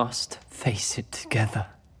 we must face it together.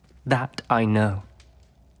 That I know.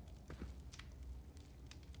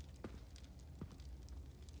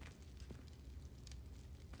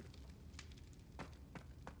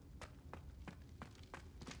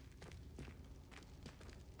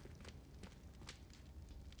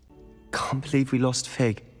 can't believe we lost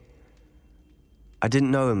Fig. I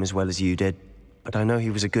didn't know him as well as you did, but I know he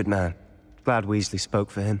was a good man. Glad Weasley spoke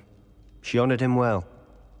for him. She honored him well.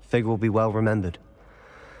 Fig will be well remembered.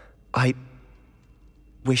 I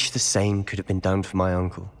wish the same could have been done for my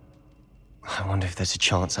uncle. I wonder if there's a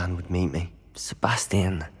chance Anne would meet me.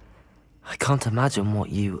 Sebastian, I can't imagine what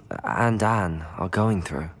you and Anne are going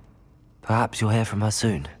through. Perhaps you'll hear from her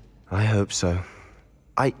soon. I hope so.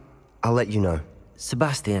 I'll let you know.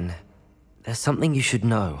 Sebastian, there's something you should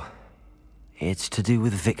know. It's to do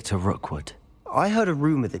with Victor Rookwood. I heard a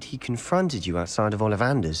rumor that he confronted you outside of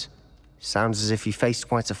Ollivander's. Sounds as if you faced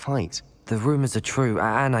quite a fight. The rumors are true,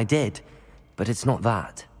 and I did, but it's not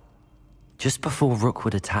that. Just before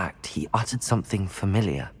Rookwood attacked, he uttered something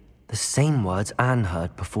familiar. The same words Anne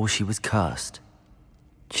heard before she was cursed.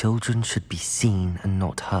 Children should be seen and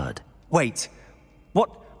not heard. Wait, what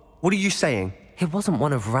are you saying? It wasn't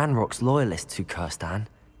one of Ranrock's loyalists who cursed Anne.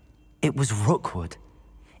 It was Rookwood.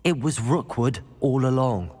 It was Rookwood all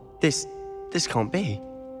along. This can't be.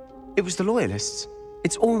 It was the loyalists.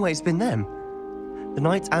 It's always been them. The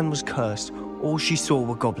night Anne was cursed, all she saw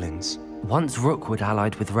were goblins. Once Rookwood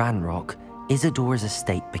allied with Ranrock, Isadora's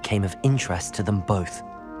estate became of interest to them both.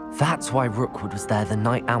 That's why Rookwood was there the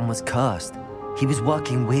night Anne was cursed. He was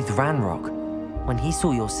working with Ranrock. When he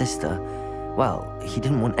saw your sister, well, he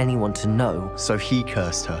didn't want anyone to know. So he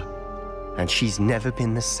cursed her. And she's never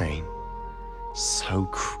been the same. So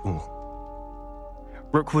cruel.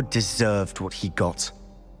 Rookwood deserved what he got.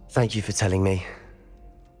 Thank you for telling me.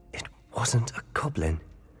 It wasn't a goblin.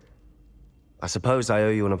 I suppose I owe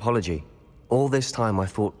you an apology. All this time I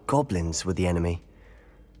thought goblins were the enemy.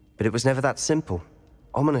 But it was never that simple.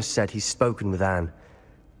 Ominous said he's spoken with Anne.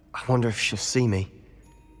 I wonder if she'll see me.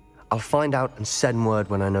 I'll find out and send word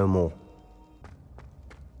when I know more.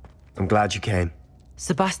 I'm glad you came.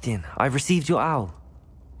 Sebastian, I received your owl.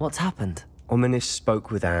 What's happened? Ominous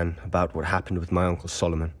spoke with Anne about what happened with my Uncle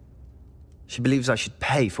Solomon. She believes I should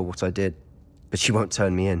pay for what I did, but she won't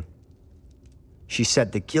turn me in. She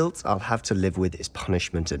said the guilt I'll have to live with is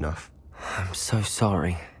punishment enough. I'm so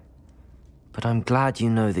sorry. But I'm glad you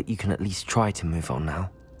know that you can at least try to move on now.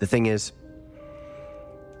 The thing is,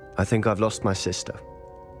 I think I've lost my sister.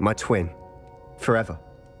 My twin. Forever.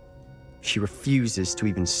 She refuses to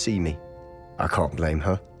even see me. I can't blame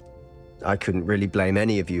her. I couldn't really blame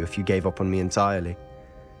any of you if you gave up on me entirely.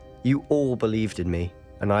 You all believed in me,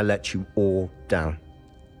 and I let you all down.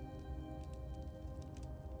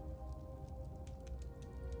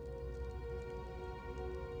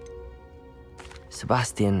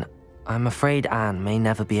 Sebastian, I'm afraid Anne may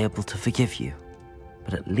never be able to forgive you.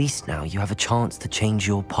 But at least now you have a chance to change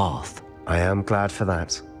your path. I am glad for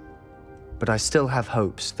that. But I still have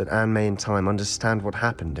hopes that Anne may in time understand what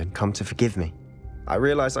happened and come to forgive me. I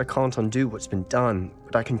realize I can't undo what's been done,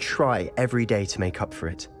 but I can try every day to make up for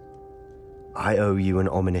it. I owe you and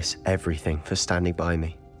Ominous everything for standing by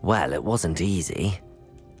me. Well, it wasn't easy.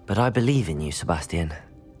 But I believe in you, Sebastian.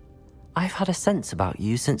 I've had a sense about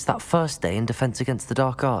you since that first day in Defense Against the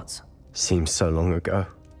Dark Arts. Seems so long ago.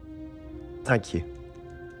 Thank you.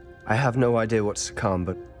 I have no idea what's to come,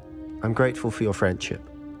 but I'm grateful for your friendship.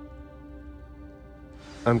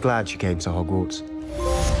 I'm glad you came to Hogwarts.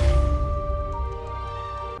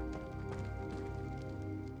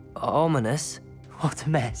 Ominous? What a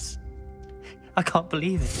mess. I can't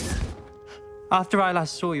believe it. After I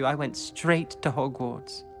last saw you, I went straight to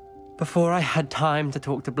Hogwarts. Before I had time to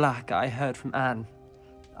talk to Black, I heard from Anne.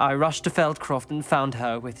 I rushed to Feldcroft and found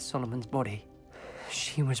her with Solomon's body.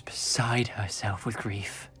 She was beside herself with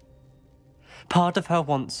grief. Part of her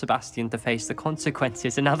wants Sebastian to face the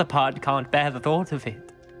consequences, another part can't bear the thought of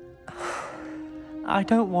it. I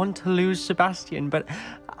don't want to lose Sebastian, but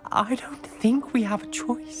I don't think we have a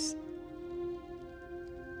choice.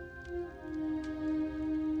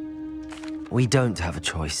 We don't have a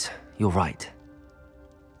choice. You're right.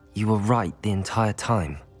 You were right the entire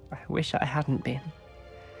time. I wish I hadn't been.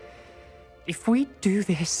 If we do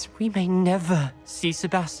this, we may never see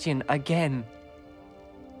Sebastian again.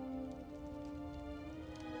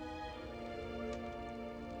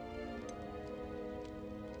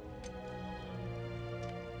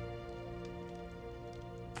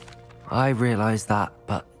 I realize that,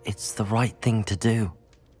 but it's the right thing to do.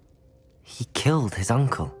 He killed his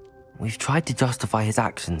uncle. We've tried to justify his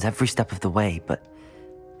actions every step of the way, but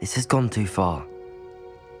this has gone too far.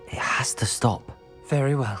 It has to stop.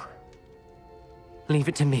 Very well. Leave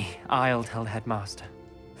it to me. I'll tell the headmaster.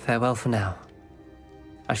 Farewell for now.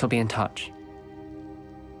 I shall be in touch.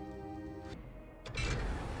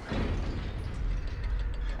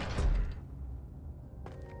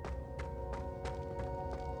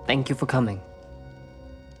 Thank you for coming.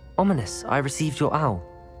 Ominous, I received your owl.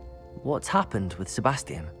 What's happened with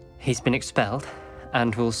Sebastian? He's been expelled,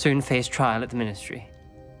 and will soon face trial at the Ministry.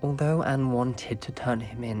 Although Anne wanted to turn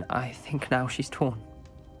him in, I think now she's torn.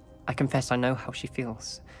 I confess I know how she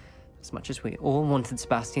feels. As much as we all wanted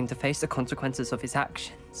Sebastian to face the consequences of his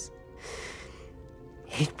actions,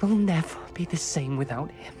 it will never be the same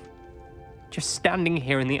without him. Just standing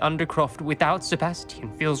here in the Undercroft without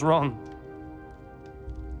Sebastian feels wrong.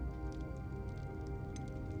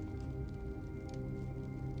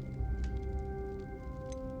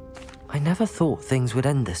 I never thought things would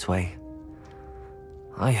end this way.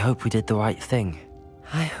 I hope we did the right thing.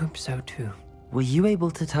 I hope so too. Were you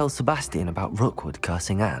able to tell Sebastian about Rookwood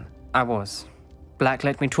cursing Anne? I was. Black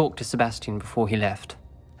let me talk to Sebastian before he left.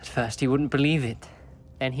 At first he wouldn't believe it.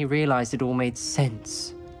 Then he realized it all made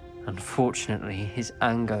sense. Unfortunately, his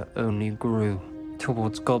anger only grew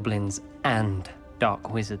towards goblins and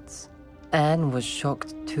dark wizards. Anne was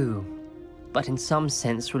shocked too, but in some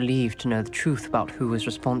sense relieved to know the truth about who was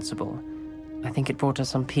responsible. I think it brought her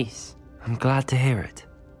some peace. I'm glad to hear it.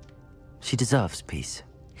 She deserves peace.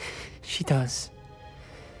 She does.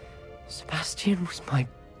 Sebastian was my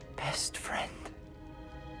best friend.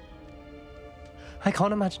 I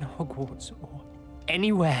can't imagine Hogwarts or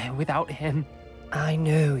anywhere without him. I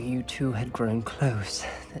know you two had grown close,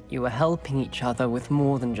 that you were helping each other with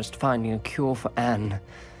more than just finding a cure for Anne.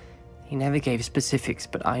 He never gave specifics,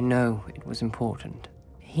 but I know it was important.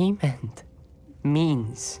 He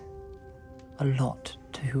means a lot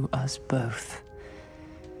to us both.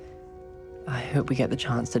 I hope we get the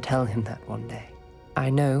chance to tell him that one day.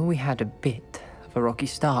 I know we had a bit of a rocky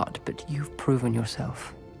start, but you've proven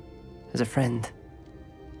yourself as a friend.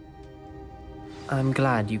 I'm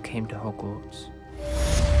glad you came to Hogwarts.